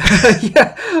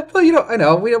 Yeah, well, I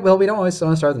know we don't always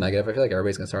want to start with the negative. I feel like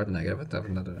everybody's gonna start with the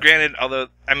negative. Granted, although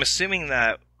I'm assuming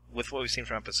that with what we've seen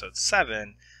from Episode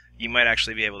 7, you might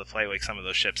actually be able to play like some of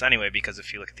those ships anyway, because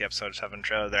if you look at the Episode 7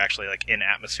 trailer, they're actually like in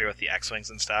atmosphere with the X-wings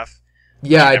and stuff.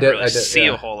 Yeah, I did. I see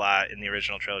a whole lot in the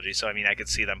original trilogy, so I mean, I could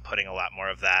see them putting a lot more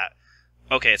of that.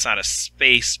 Okay, it's not a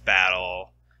space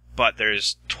battle, but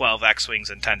there's 12 X-wings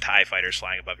and 10 TIE fighters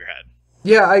flying above your head.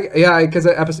 Yeah,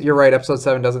 because you're right. Episode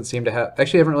 7 doesn't seem to have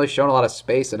haven't really shown a lot of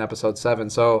space in Episode 7.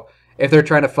 So if they're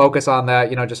trying to focus on that,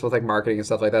 just with like marketing and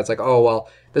stuff like that, it's like, oh well,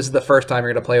 this is the first time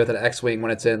you're gonna play with an X-wing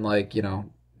when it's in like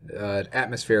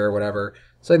atmosphere or whatever.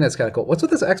 So I think that's kind of cool. What's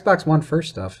with this Xbox One first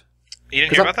stuff? You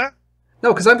didn't hear about that?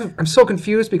 No, because I'm so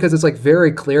confused because it's like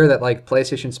very clear that like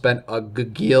PlayStation spent a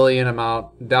gagillion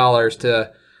amount dollars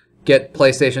to get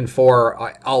PlayStation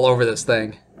 4 all over this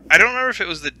thing. I don't remember if it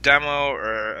was the demo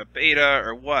or a beta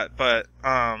or what, but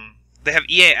they have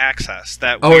EA Access.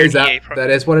 That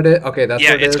is what it is? Okay, that's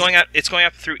what it is. It's going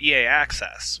up through EA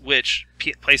Access, which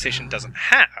PlayStation doesn't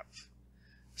have.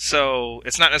 So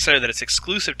it's not necessarily that it's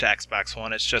exclusive to Xbox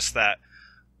One. It's just that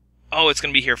it's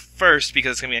going to be here first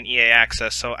because it's going to be on EA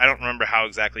Access. So I don't remember how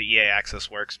exactly EA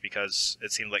Access works because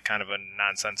it seemed like kind of a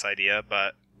nonsense idea,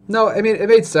 but. No, I mean, it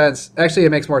made sense. Actually, it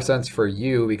makes more sense for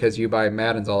you because you buy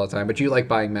Maddens all the time, but you like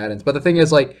buying Maddens. But the thing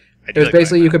is, like, it was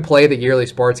basically you could play the yearly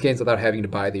sports games without having to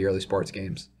buy the yearly sports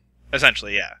games.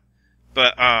 Essentially, yeah.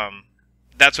 But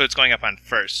that's what it's going up on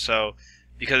first. So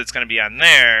because it's going to be on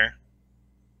there,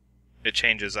 it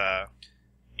changes, the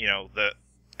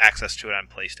access to it on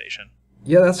PlayStation.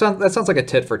 Yeah, that sounds like a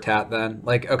tit for tat then.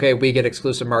 Like, okay, we get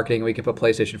exclusive marketing, we can put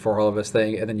PlayStation 4 all over this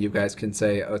thing, and then you guys can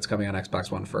say, oh, it's coming on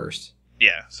Xbox One first.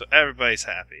 Yeah, so everybody's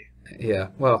happy. Yeah,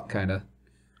 well, kind of.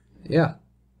 Yeah.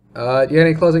 Do you have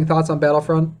any closing thoughts on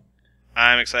Battlefront?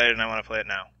 I'm excited and I want to play it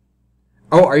now.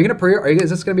 Oh, are you going to is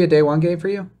this going to be a day one game for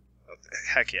you?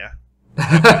 Heck yeah.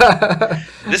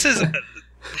 This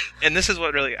is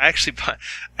what really, I actually bought,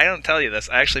 I don't tell you this,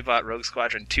 I actually bought Rogue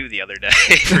Squadron 2 the other day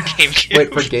for GameCube.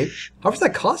 Wait, for game? How much does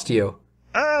that cost you?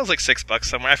 It was like $6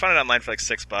 somewhere. I found it online for like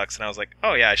 $6, and I was like,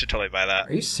 "Oh yeah, I should totally buy that."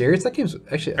 Are you serious? That game's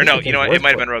actually. Or no, you know what? It might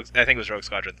have been Rogue. I think it was Rogue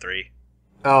Squadron 3.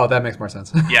 Oh, that makes more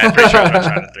sense. Yeah, I'm pretty sure it was Rogue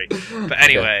Squadron 3. But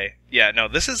anyway, yeah, no,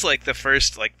 this is like the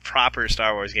first like proper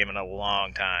Star Wars game in a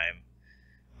long time.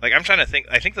 Like I'm trying to think.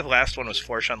 I think the last one was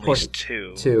Force Unleashed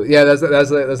 2. Yeah, that's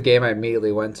the game I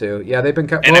immediately went to. Yeah, they've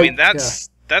been. And I mean that's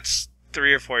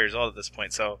 3 or 4 years old at this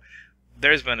point. So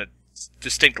there's been a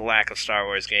distinct lack of Star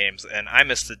Wars games, and I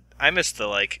missed the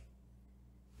like.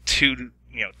 two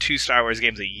Star Wars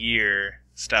games a year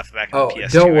stuff back in the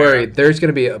PS2 don't worry, era. there's going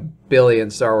to be a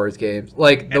billion Star Wars games.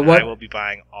 Like I will be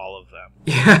buying all of them.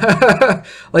 Yeah,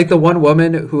 like the one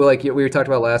woman who like we were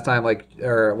talking about last time, like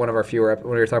or one of our fewer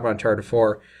when we were talking about Uncharted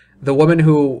 4. The woman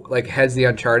who like heads the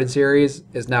Uncharted series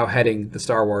is now heading the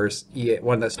Star Wars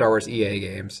one of the Star Wars EA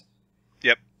games.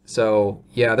 Yep. So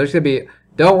yeah, there's going to be.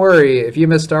 Don't worry, if you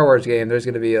miss Star Wars game, there's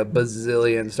going to be a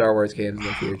bazillion Star Wars games in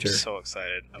the future. I'm so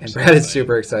excited. Brad is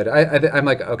super excited. I'm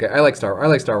like, okay, I like Star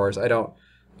Wars. I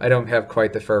don't have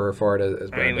quite the fervor for it as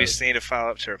Brad I mean, we does. just need to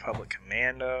follow up to Republic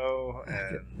Commando,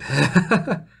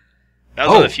 and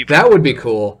that would be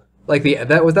cool. Like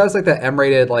that was like the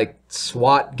M-rated like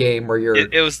SWAT game where you're.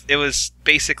 It was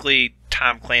basically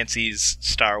Tom Clancy's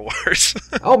Star Wars.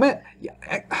 Oh man,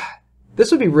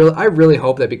 this would be really. I really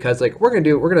hope that because like we're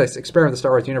gonna experiment with the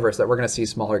Star Wars universe, that we're gonna see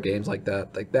smaller games like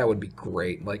that. Like that would be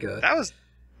great. Like that was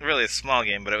really a small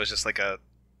game, but it was just like a.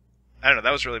 I don't know.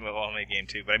 That was really a well-made game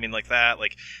too. But I mean, like that.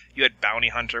 Like you had Bounty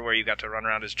Hunter, where you got to run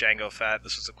around as Jango Fett.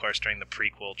 This was, of course, during the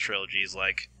prequel trilogies.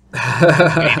 Like we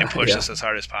need to push this as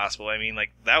hard as possible. I mean,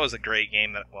 like that was a great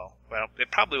game. Well,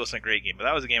 it probably wasn't a great game, but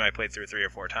that was a game I played through 3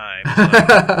 or 4 times.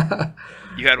 Like,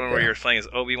 you had one where you were playing as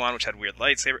Obi-Wan, which had weird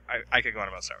lightsaber. I could go on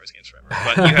about Star Wars games forever,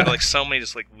 but you had like so many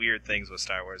just like weird things with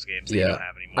Star Wars games that you don't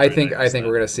have anymore. I think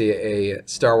we're gonna see a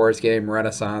Star Wars game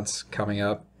renaissance coming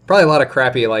up. Probably a lot of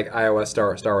crappy like iOS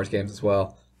Star Wars games as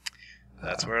well.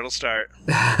 That's where it'll start.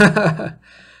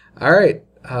 All right.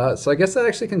 So I guess that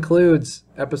actually concludes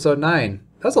episode 9.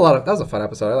 That was a fun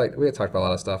episode. We had talked about a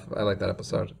lot of stuff. I like that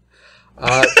episode.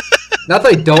 Not that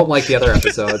I don't like the other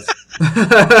episodes.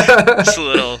 Just a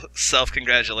little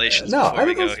self-congratulations before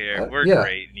we go here. We're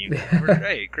great. We're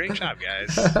great. Great job,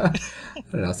 guys. I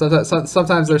don't know.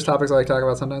 Sometimes there's topics I like talking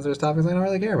about. Sometimes there's topics I don't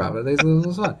really care about. But this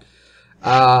was fun.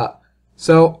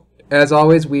 So, as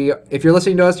always, if you're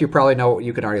listening to us, you probably know what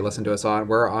you can already listen to us on.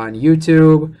 We're on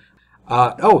YouTube.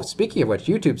 Speaking of which,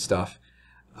 YouTube stuff.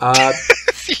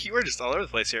 You were just all over the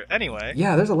place here. Anyway.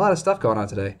 Yeah, there's a lot of stuff going on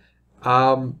today.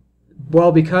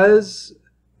 Well, because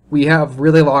we have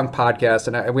really long podcasts,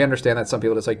 and we understand that some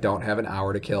people just like don't have an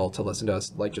hour to kill to listen to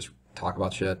us like just talk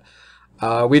about shit.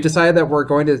 We decided that we're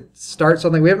going to start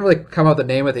something. We haven't really come up with a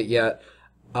name with it yet,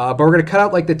 but we're going to cut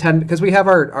out like the 10 because we have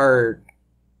our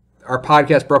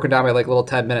podcast broken down by like little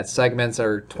 10-minute segments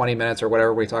or 20 minutes or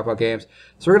whatever we talk about games.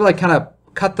 So we're going to like kind of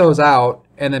cut those out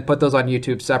and then put those on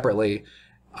YouTube separately.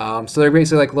 So they're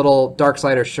basically like little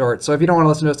Darksliders shorts. So if you don't want to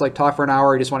listen to us like talk for an hour,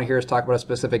 or you just want to hear us talk about a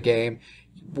specific game,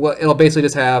 well, it'll basically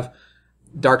just have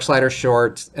Darksliders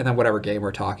shorts and then whatever game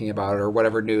we're talking about or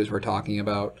whatever news we're talking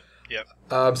about.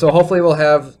 Yep. So hopefully we'll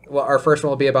have our first one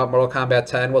will be about Mortal Kombat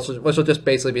 10, which will just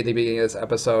basically be the beginning of this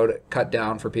episode cut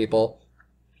down for people.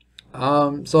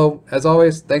 So as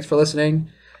always, thanks for listening.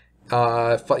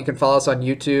 You can follow us on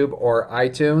YouTube or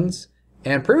iTunes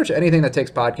and pretty much anything that takes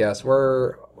podcasts.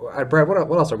 Brad, what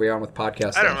else are we on with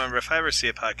podcasts? I don't remember. If I ever see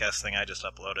a podcast thing, I just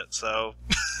upload it. So,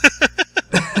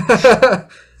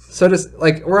 so just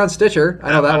like we're on Stitcher.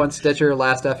 I know that one. Stitcher,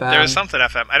 Last FM. There was something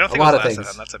FM. I don't think it was Last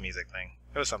FM. That's a music thing.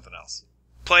 It was something else.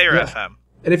 Player FM.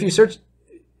 And if you search,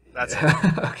 that's it.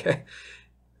 Okay.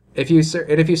 If you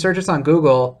search us on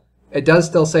Google, it does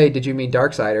still say, "Did you mean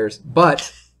Darksiders?"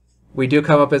 But we do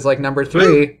come up as like number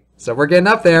 3, so we're getting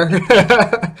up there.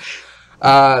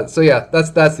 So yeah,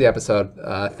 that's the episode.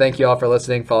 Thank you all for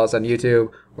listening. Follow us on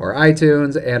YouTube or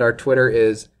iTunes, and our Twitter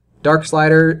is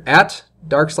Darkslider at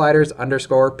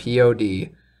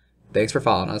Darksliders_POD. Thanks for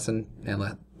following us and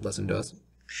listen to us.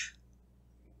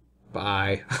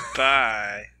 Bye.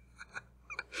 Bye.